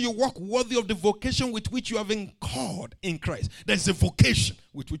 make sure you walk worthy of the vocation with which you have been called in Christ. There's a vocation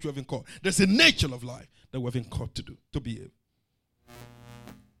with which you have been called. There's a nature of life that we have been called to do, to be able.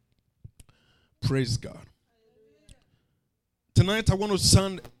 Praise God. Tonight I want to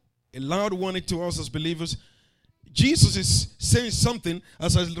sound a loud warning to us as believers. Jesus is saying something,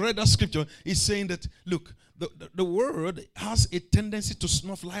 as I read that scripture, he's saying that, look, the word has a tendency to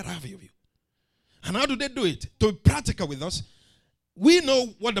snuff light out of you. And how do they do it? To be practical with us, we know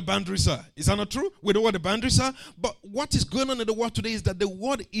what the boundaries are. Is that not true? We know what the boundaries are. But what is going on in the world today is that the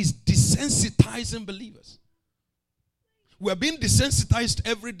world is desensitizing believers. We are being desensitized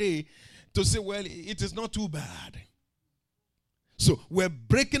every day to say, well, it is not too bad. So we're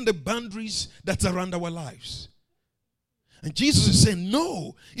breaking the boundaries that surround our lives. And Jesus is saying,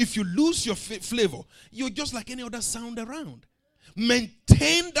 no, if you lose your flavor, you're just like any other sound around.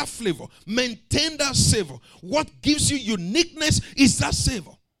 Maintain that flavor. Maintain that savor. What gives you uniqueness is that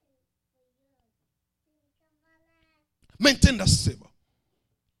savor. Maintain that savor.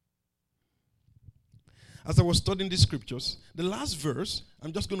 as I was studying the scriptures, the last verse,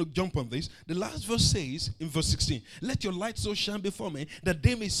 I'm just going to jump on this. The last verse says in verse 16, let your light so shine before men that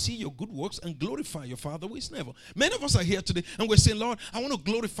they may see your good works and glorify your Father who is in heaven. Many of us are here today and we're saying, Lord, I want to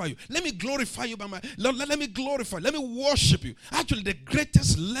glorify you. Let me glorify you by my, Lord, let me glorify, let me worship you. Actually, the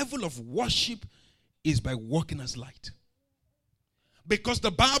greatest level of worship is by walking as light. Because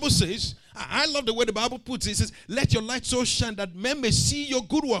the Bible says, I love the way the Bible puts it. It says, let your light so shine that men may see your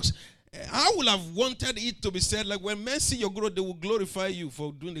good works. I would have wanted it to be said, like, when men see your growth, they will glorify you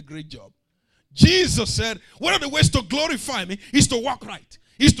for doing a great job. Jesus said, one of the ways to glorify me is to walk right,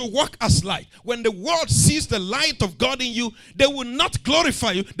 is to walk as light. When the world sees the light of God in you, they will not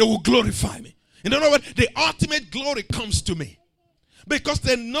glorify you, they will glorify me. In other words, the ultimate glory comes to me. Because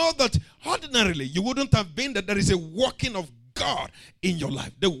they know that ordinarily you wouldn't have been that there is a working of God in your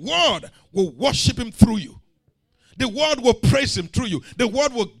life. The world will worship him through you. The world will praise him through you. The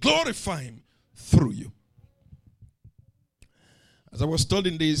world will glorify him through you. As I was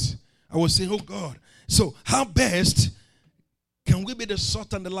studying this, I was saying, oh God, so how best can we be the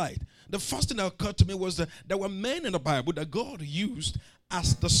salt and the light? The first thing that occurred to me was that there were men in the Bible that God used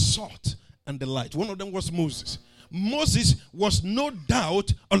as the salt and the light. One of them was Moses. Moses was no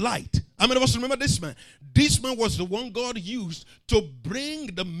doubt a light. How many of us remember this man? This man was the one God used to bring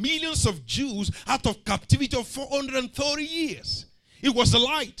the millions of Jews out of captivity of 430 years. It was a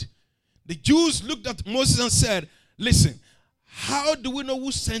light. The Jews looked at Moses and said, listen, how do we know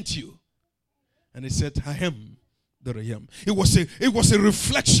who sent you? And he said, I am that I am. It was a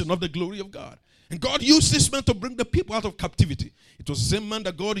reflection of the glory of God. And God used this man to bring the people out of captivity. It was the same man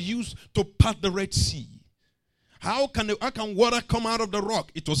that God used to part the Red Sea. How can water come out of the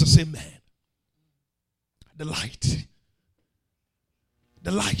rock? It was the same man. The light.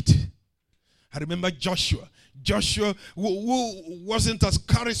 The light. I remember Joshua. Joshua, who wasn't as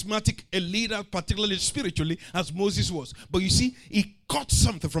charismatic a leader, particularly spiritually, as Moses was. But you see, he caught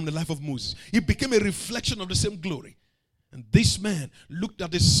something from the life of Moses. He became a reflection of the same glory. And this man looked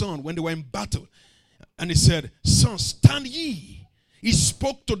at his son when they were in battle. And he said, son, stand ye. He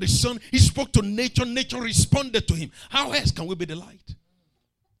spoke to the sun. He spoke to nature. Nature responded to him. How else can we be the light?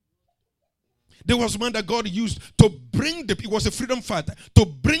 There was one that God used to bring he was a freedom fighter, to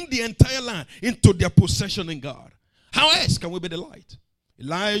bring the entire land into their possession in God. How else can we be the light?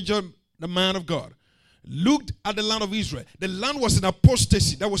 Elijah, the man of God, looked at the land of Israel. The land was in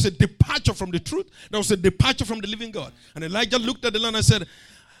apostasy. There was a departure from the truth. There was a departure from the living God. And Elijah looked at the land and said,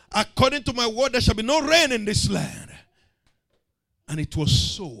 according to my word, there shall be no rain in this land. And it was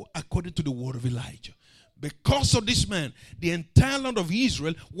so, according to the word of Elijah. Because of this man, the entire land of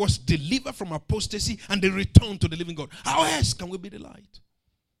Israel was delivered from apostasy and they returned to the living God. How else can we be the light?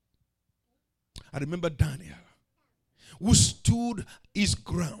 I remember Daniel, who stood his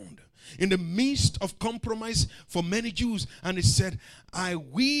ground in the midst of compromise for many Jews. And he said, I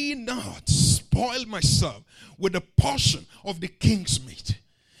will not spoil myself with a portion of the king's meat.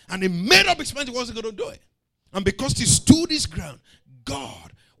 And he made up his mind he wasn't going to do it. And because he stood his ground,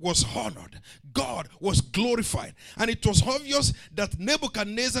 God was honored. God was glorified. And it was obvious that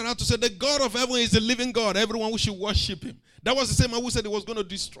Nebuchadnezzar had to say, the God of heaven is the living God. Everyone should worship him. That was the same man who said he was going to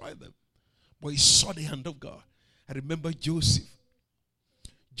destroy them. But he saw the hand of God. I remember Joseph.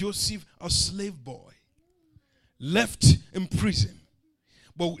 Joseph, a slave boy, left in prison.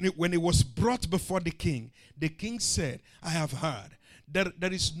 But when he was brought before the king said, I have heard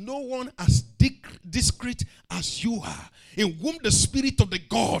there is no one as discreet as you are, in whom the spirit of the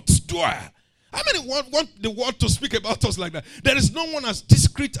gods dwell. How many want the word to speak about us like that? There is no one as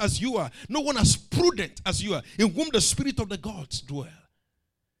discreet as you are, no one as prudent as you are, in whom the spirit of the gods dwell.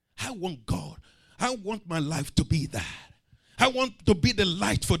 I want God. I want my life to be that. I want to be the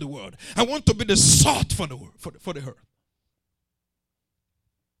light for the world. I want to be the salt for the world, for the earth.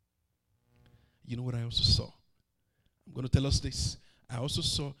 You know what I also saw? I'm going to tell us this. I also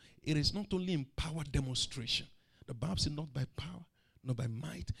saw it is not only in power demonstration. The Bible says not by power, not by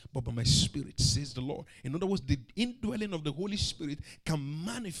might, but by my spirit, says the Lord. In other words, the indwelling of the Holy Spirit can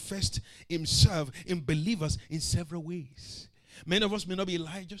manifest himself in believers in several ways. Many of us may not be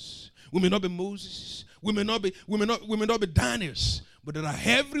Elijahs, we may not be Moses, we may not be Daniels, but there are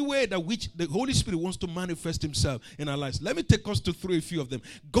every way that which the Holy Spirit wants to manifest himself in our lives. Let me take us through a few of them.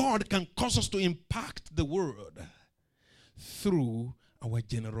 God can cause us to impact the world through our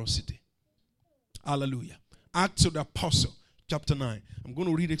generosity. Hallelujah. Acts of the Apostle, chapter 9. I'm going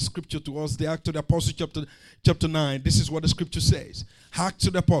to read a scripture to us. The Acts of the Apostle, chapter 9. This is what the scripture says. Acts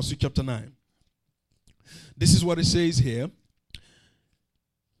of the Apostle, chapter 9. This is what it says here.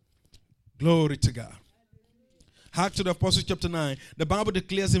 Glory to God. Acts of the Apostles chapter 9, the Bible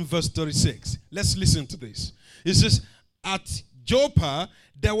declares in verse 36. Let's listen to this. It says, at Joppa,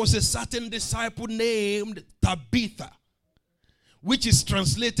 there was a certain disciple named Tabitha, which is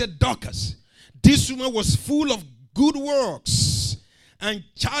translated Dorcas. This woman was full of good works and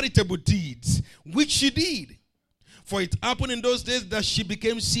charitable deeds, which she did. For it happened in those days that she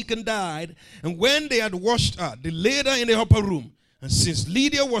became sick and died. And when they had washed her, they laid her in the upper room. And since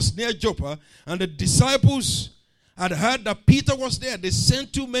Lydia was near Joppa, and the disciples had heard that Peter was there, they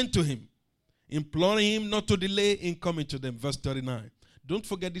sent 2 men to him, imploring him not to delay in coming to them. Verse 39. Don't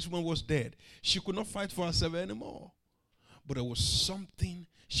forget, this woman was dead. She could not fight for herself anymore. But there was something.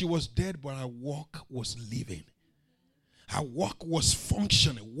 She was dead, but her walk was living. Her walk was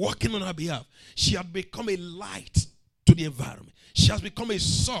functioning, working on her behalf. She had become a light to the environment. She has become a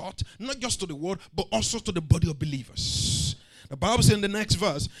salt, not just to the world, but also to the body of believers. The Bible says in the next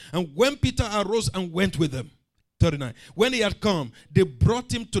verse, and when Peter arose and went with them, 39, when he had come, they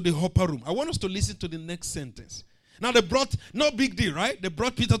brought him to the upper room. I want us to listen to the next sentence. Now they brought, no big deal, right? They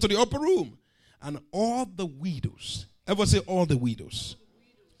brought Peter to the upper room. And all the widows, ever say all the widows,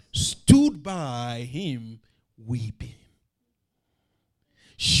 stood by him weeping,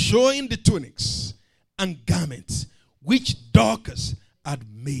 showing the tunics and garments which Dorcas had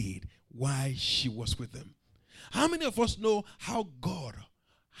made while she was with them. How many of us know how God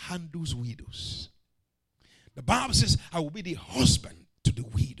handles widows? The Bible says, I will be the husband to the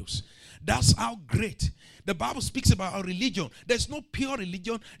widows. That's how great. The Bible speaks about our religion. There's no pure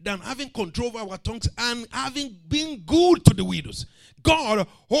religion than having control over our tongues and having been good to the widows. God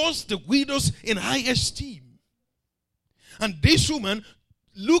holds the widows in high esteem. And this woman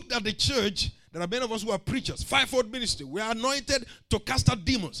looked at the church. There are many of us who are preachers, fivefold ministry. We are anointed to cast out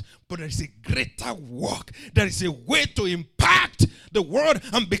demons. But there is a greater work. There is a way to impact the world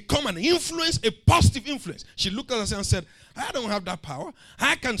and become an influence, a positive influence. She looked at us and said, I don't have that power.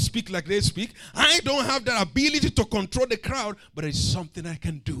 I can speak like they speak. I don't have that ability to control the crowd. But there is something I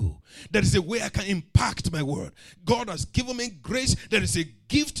can do. There is a way I can impact my word. God has given me grace. There is a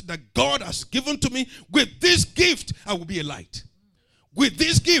gift that God has given to me. With this gift, I will be a light. With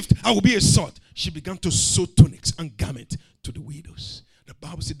this gift, I will be a salt. She began to sew tunics and garments to the widows. The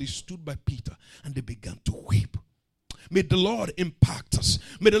Bible said they stood by Peter and they began to weep. May the Lord impact us.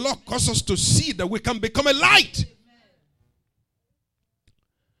 May the Lord cause us to see that we can become a light.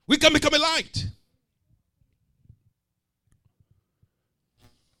 We can become a light.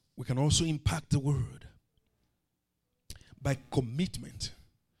 We can also impact the word by commitment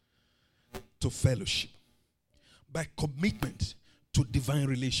to fellowship, by commitment to divine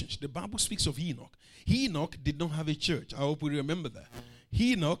relationship. The Bible speaks of Enoch. Enoch did not have a church. I hope we remember that.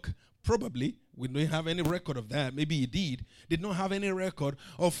 Enoch, probably, we don't have any record of that. Maybe he did not have any record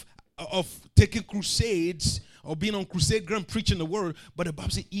of taking crusades or being on crusade ground preaching the word. But the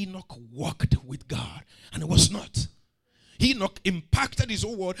Bible says Enoch walked with God. And it was not. Enoch impacted his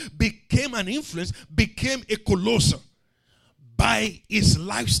whole world, became an influence, became a colossal by his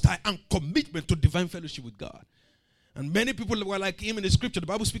lifestyle and commitment to divine fellowship with God. And many people were like him in the scripture. The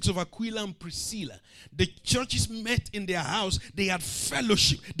Bible speaks of Aquila and Priscilla. The churches met in their house. They had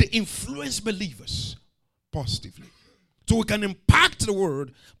fellowship. They influenced believers positively. So we can impact the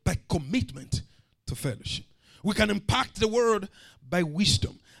word by commitment to fellowship. We can impact the word by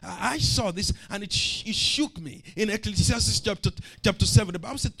wisdom. I saw this and it shook me. In Ecclesiastes chapter 7, the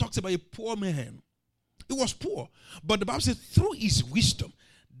Bible talks about a poor man. He was poor. But the Bible says through his wisdom,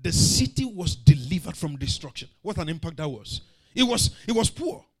 the city was delivered from destruction. What an impact that was. It was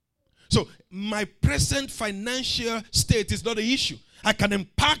poor. So my present financial state is not an issue. I can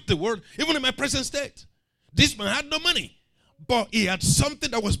impact the world even in my present state. This man had no money, but he had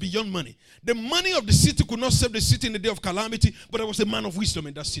something that was beyond money. The money of the city could not save the city in the day of calamity, but there was a man of wisdom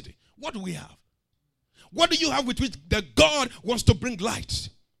in that city. What do we have? What do you have with which that God wants to bring light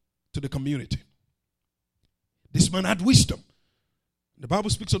to the community? This man had wisdom. The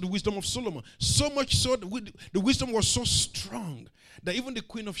Bible speaks of the wisdom of Solomon. So much so, the wisdom was so strong that even the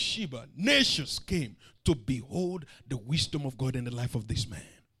Queen of Sheba, nations came to behold the wisdom of God in the life of this man.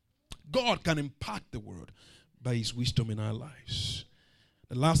 God can impact the world by his wisdom in our lives.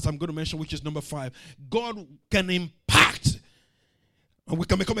 The last I'm going to mention, which is number 5, God can impact and we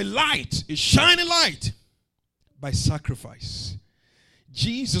can become a light, a shining light by sacrifice.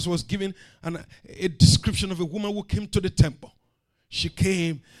 Jesus was given a description of a woman who came to the temple. She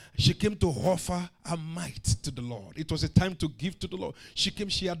came to offer her mite to the Lord. It was a time to give to the Lord. She came,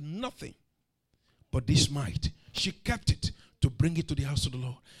 she had nothing but this mite. She kept it to bring it to the house of the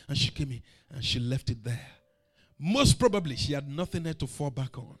Lord. And she came in and she left it there. Most probably she had nothing there to fall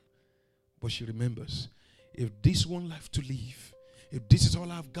back on. But she remembers if this one life to live, if this is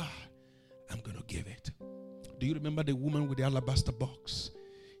all I've got, I'm going to give it. Do you remember the woman with the alabaster box?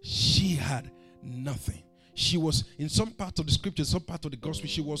 She had nothing. She was, in some part of the scripture, some part of the gospel,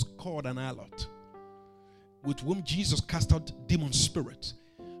 she was called an harlot, with whom Jesus cast out demon spirits.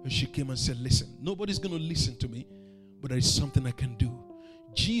 And she came and said, listen, nobody's going to listen to me, but there is something I can do.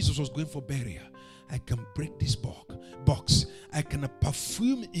 Jesus was going for burial. I can break this box. I can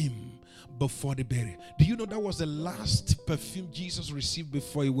perfume him before the burial. Do you know that was the last perfume Jesus received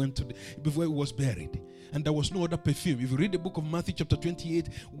before he before he was buried? And there was no other perfume. If you read the book of Matthew chapter 28,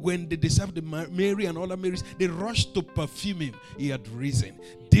 when the disciples, Mary and other Marys, they rushed to perfume him. He had risen.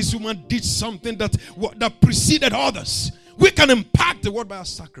 This woman did something that preceded others. We can impact the world by our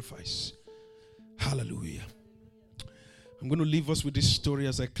sacrifice. Hallelujah. I'm going to leave us with this story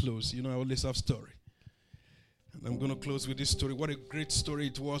as I close. You know, I always have story. And I'm going to close with this story. What a great story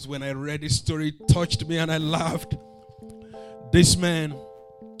it was. When I read this story, it touched me and I laughed. This man,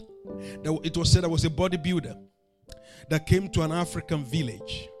 it was said I was a bodybuilder that came to an African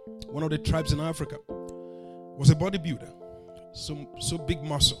village. One of the tribes in Africa was a bodybuilder. So big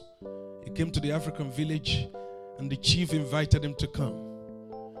muscle. He came to the African village and the chief invited him to come.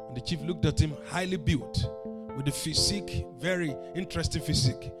 And the chief looked at him, highly built, with a physique, very interesting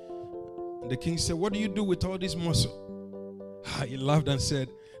physique. And the king said, what do you do with all this muscle? He laughed and said,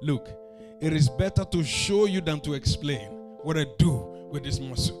 look, it is better to show you than to explain what I do with this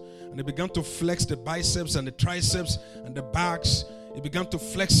muscle. And they began to flex the biceps and the triceps and the backs. He began to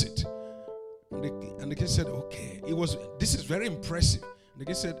flex it. And the king said, okay, this is very impressive. And the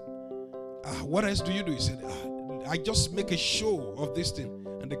king said, what else do you do? He said, I just make a show of this thing.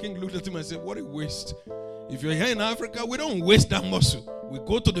 And the king looked at him and said, what a waste. If you're here in Africa, we don't waste that muscle. We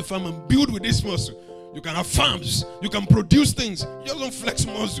go to the farm and build with this muscle. You can have farms. You can produce things. You just don't flex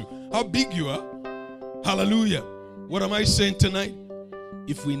muscle. How big you are. Hallelujah. What am I saying tonight?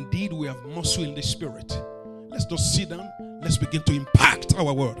 If we have muscle in the spirit, let's just sit down. Let's begin to impact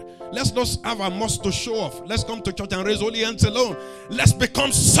our world. Let's not have our muscle to show off. Let's come to church and raise holy hands alone. Let's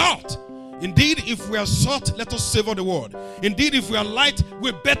become salt. Indeed, if we are salt, let us savor the world. Indeed, if we are light,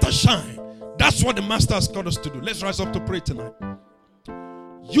 we better shine. That's what the Master has called us to do. Let's rise up to pray tonight.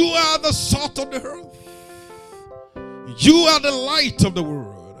 You are the salt of the earth. You are the light of the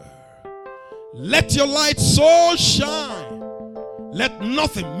world. Let your light so shine. Let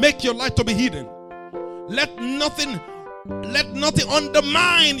nothing make your light to be hidden. Let nothing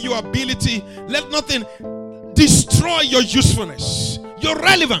undermine your ability. Let nothing destroy your usefulness, your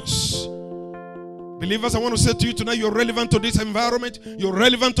relevance. Believers, I want to say to you tonight, you're relevant to this environment. You're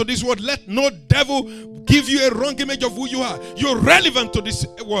relevant to this world. Let no devil give you a wrong image of who you are. You're relevant to this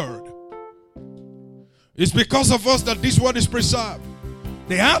world. It's because of us that this world is preserved.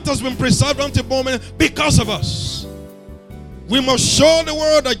 The earth has been preserved until moment because of us. We must show the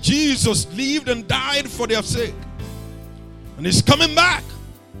world that Jesus lived and died for their sake. And he's coming back.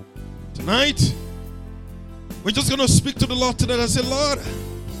 Tonight, we're just going to speak to the Lord tonight and say, Lord,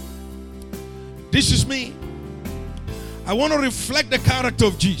 this is me. I want to reflect the character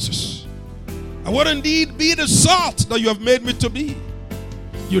of Jesus. I want to indeed be the salt that you have made me to be.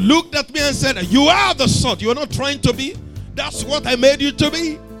 You looked at me and said, you are the salt. You are not trying to be. That's what I made you to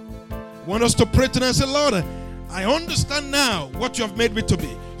be. I want us to pray tonight and say, Lord, I understand now what you have made me to be.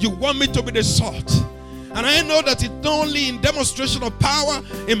 You want me to be the salt. And I know that it's not only in demonstration of power,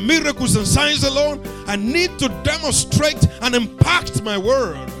 in miracles and signs alone. I need to demonstrate and impact my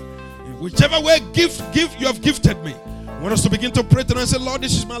word. In whichever way you have gifted me. I want us to begin to pray tonight and say, Lord,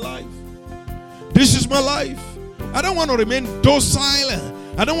 this is my life. This is my life. I don't want to remain docile.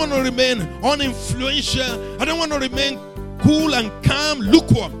 I don't want to remain uninfluential. I don't want to remain cool and calm,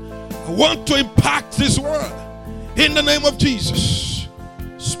 lukewarm. I want to impact this world. In the name of Jesus.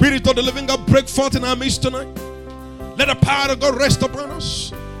 Spirit of the living God, break forth in our midst tonight. Let the power of God rest upon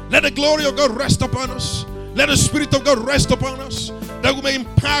us. Let the glory of God rest upon us. Let the Spirit of God rest upon us. That we may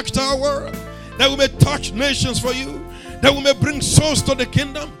impact our world. That we may touch nations for you. That we may bring souls to the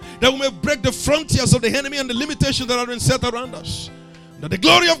kingdom. That we may break the frontiers of the enemy and the limitations that have been set around us. That the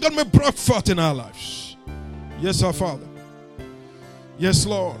glory of God may break forth in our lives. Yes, our Father. Yes,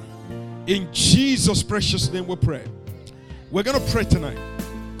 Lord. In Jesus' precious name we pray. We're going to pray tonight.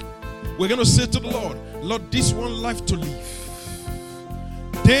 We're going to say to the Lord, Lord, this one life to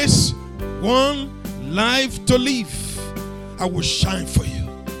live. This one life to live, I will shine for you.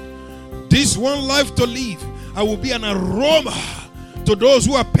 This one life to live, I will be an aroma to those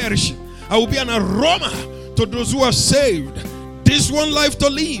who are perishing. I will be an aroma to those who are saved. This one life to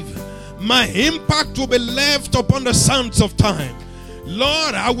live, my impact will be left upon the sands of time.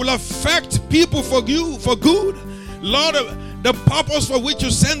 Lord, I will affect people for you, for good. Lord, the purpose for which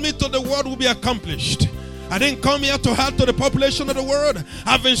you send me to the world will be accomplished. I didn't come here to add to the population of the world.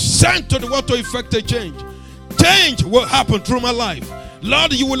 I've been sent to the world to effect a change. Change will happen through my life.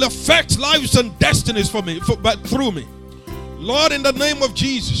 Lord, you will affect lives and destinies for me, through me. Lord, in the name of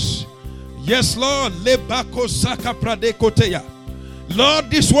Jesus. Yes, Lord.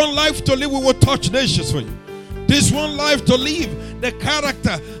 Lord, this one life to live, we will touch nations for you. This one life to live, the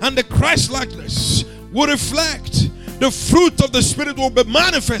character and the Christ-likeness will reflect. The fruit of the Spirit will be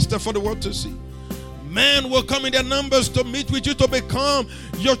manifested for the world to see. Men will come in their numbers to meet with you, to become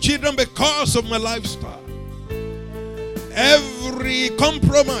your children because of my lifestyle. Every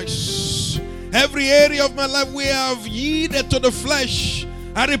compromise, every area of my life we have yielded to the flesh,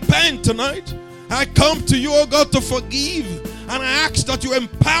 I repent tonight. I come to you, oh God, to forgive. And I ask that you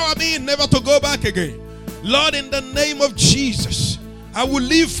empower me never to go back again. Lord, in the name of Jesus, I will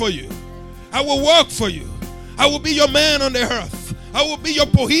live for you. I will work for you. I will be your man on the earth. I will be your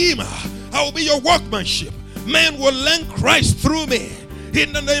poema. I will be your workmanship. Men will learn Christ through me.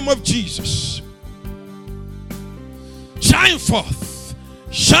 In the name of Jesus. Shine forth.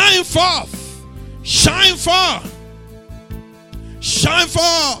 Shine forth. Shine forth. Shine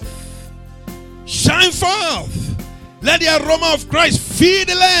forth. Shine forth. Let the aroma of Christ fill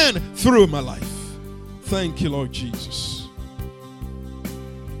the land through my life. Thank you, Lord Jesus.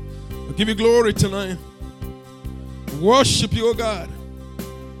 I give you glory tonight. Worship you, O God.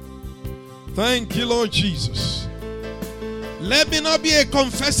 Thank you, Lord Jesus. Let me not be a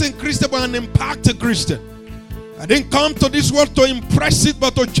confessing Christian, but an impacted Christian. I didn't come to this world to impress it,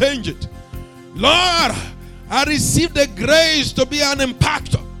 but to change it. Lord, I received the grace to be an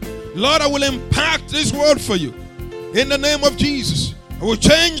impactor. Lord, I will impact this world for you. In the name of Jesus. I will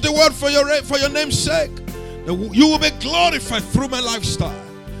change the world for your name's sake. You will be glorified through my lifestyle.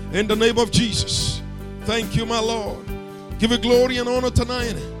 In the name of Jesus. Thank you, my Lord. Give you glory and honor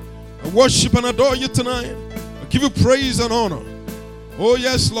tonight. I worship and adore you tonight. I give you praise and honor. Oh,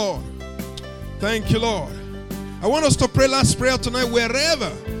 yes, Lord. Thank you, Lord. I want us to pray last prayer tonight.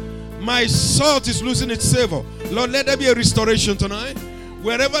 Wherever my salt is losing its savor, Lord, let there be a restoration tonight.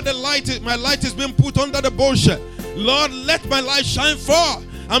 Wherever my light is being put under the bullshit, Lord, let my light shine forth.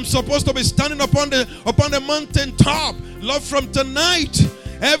 I'm supposed to be standing upon the mountain top. Lord, from tonight,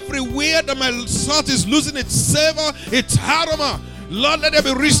 everywhere that my salt is losing its savor, its aroma, Lord, let there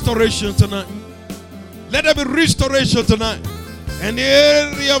be restoration tonight. Let there be restoration tonight. And the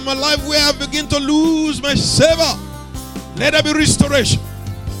area of my life where I begin to lose my savor, let there be restoration.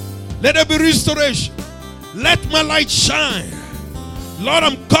 Let there be restoration. Let my light shine. Lord,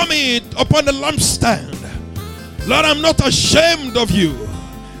 I'm coming upon the lampstand. Lord, I'm not ashamed of you.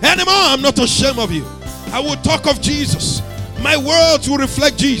 Anymore, I'm not ashamed of you. I will talk of Jesus. My words will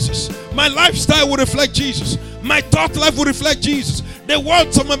reflect Jesus. My lifestyle will reflect Jesus. My thought life will reflect Jesus. The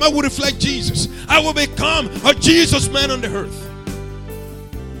words of my mouth will reflect Jesus. I will become a Jesus man on the earth.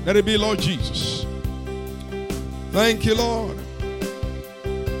 Let it be, Lord Jesus. Thank you, Lord.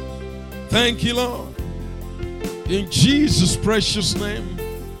 Thank you, Lord. In Jesus' precious name,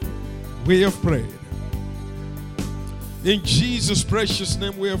 we have prayed. In Jesus' precious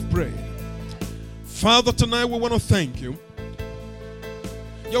name, we have prayed. Father, tonight we want to thank you.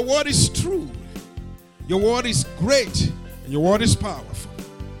 Your word is true. Your word is great. And your word is powerful.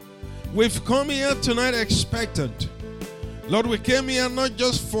 We've come here tonight expectant. Lord, we came here not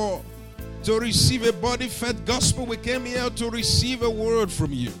just to receive a body-fed gospel. We came here to receive a word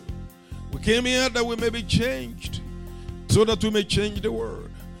from you. We came here that we may be changed, so that we may change the world.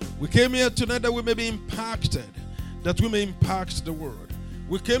 We came here tonight that we may be impacted, that we may impact the world.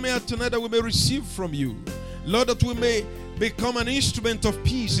 We came here tonight that we may receive from you. Lord, that we may become an instrument of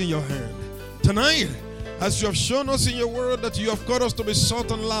peace in your hand. Tonight, as you have shown us in your word that you have called us to be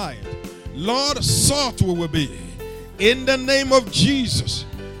salt and light, Lord, salt we will be. In the name of Jesus,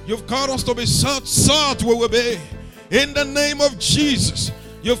 you've called us to be salt, salt we will be. In the name of Jesus,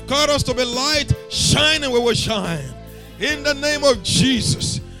 you've called us to be light, shine and we will shine. In the name of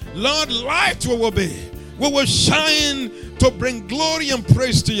Jesus, Lord, light we will be. We will shine to bring glory and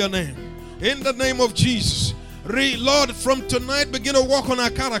praise to your name. In the name of Jesus, Lord, from tonight begin to walk on our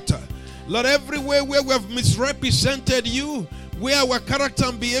character. Lord, everywhere where we have misrepresented you, where our character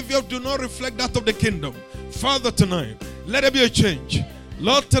and behavior do not reflect that of the kingdom, Father, tonight, let there be a change.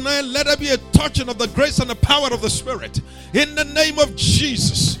 Lord, tonight, let there be a touching of the grace and the power of the Spirit. In the name of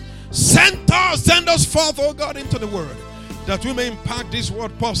Jesus, send us forth, oh God, into the world, that we may impact this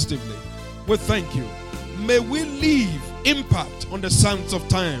world positively. We thank you. May we leave impact on the sands of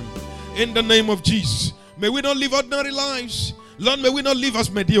time. In the name of Jesus. May we not live ordinary lives. Lord, may we not live as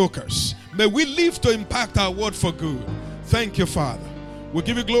mediocres. May we live to impact our world for good. Thank you, Father. We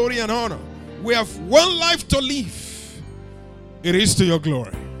give you glory and honor. We have one life to live. It is to your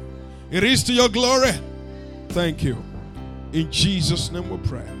glory. It is to your glory. Thank you. In Jesus' name we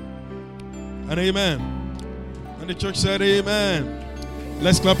pray. And amen. And the church said amen.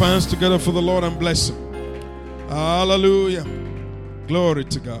 Let's clap our hands together for the Lord and bless him. Hallelujah. Glory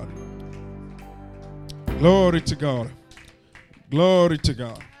to God. Glory to God. Glory to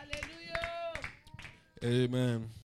God. Hallelujah. Amen.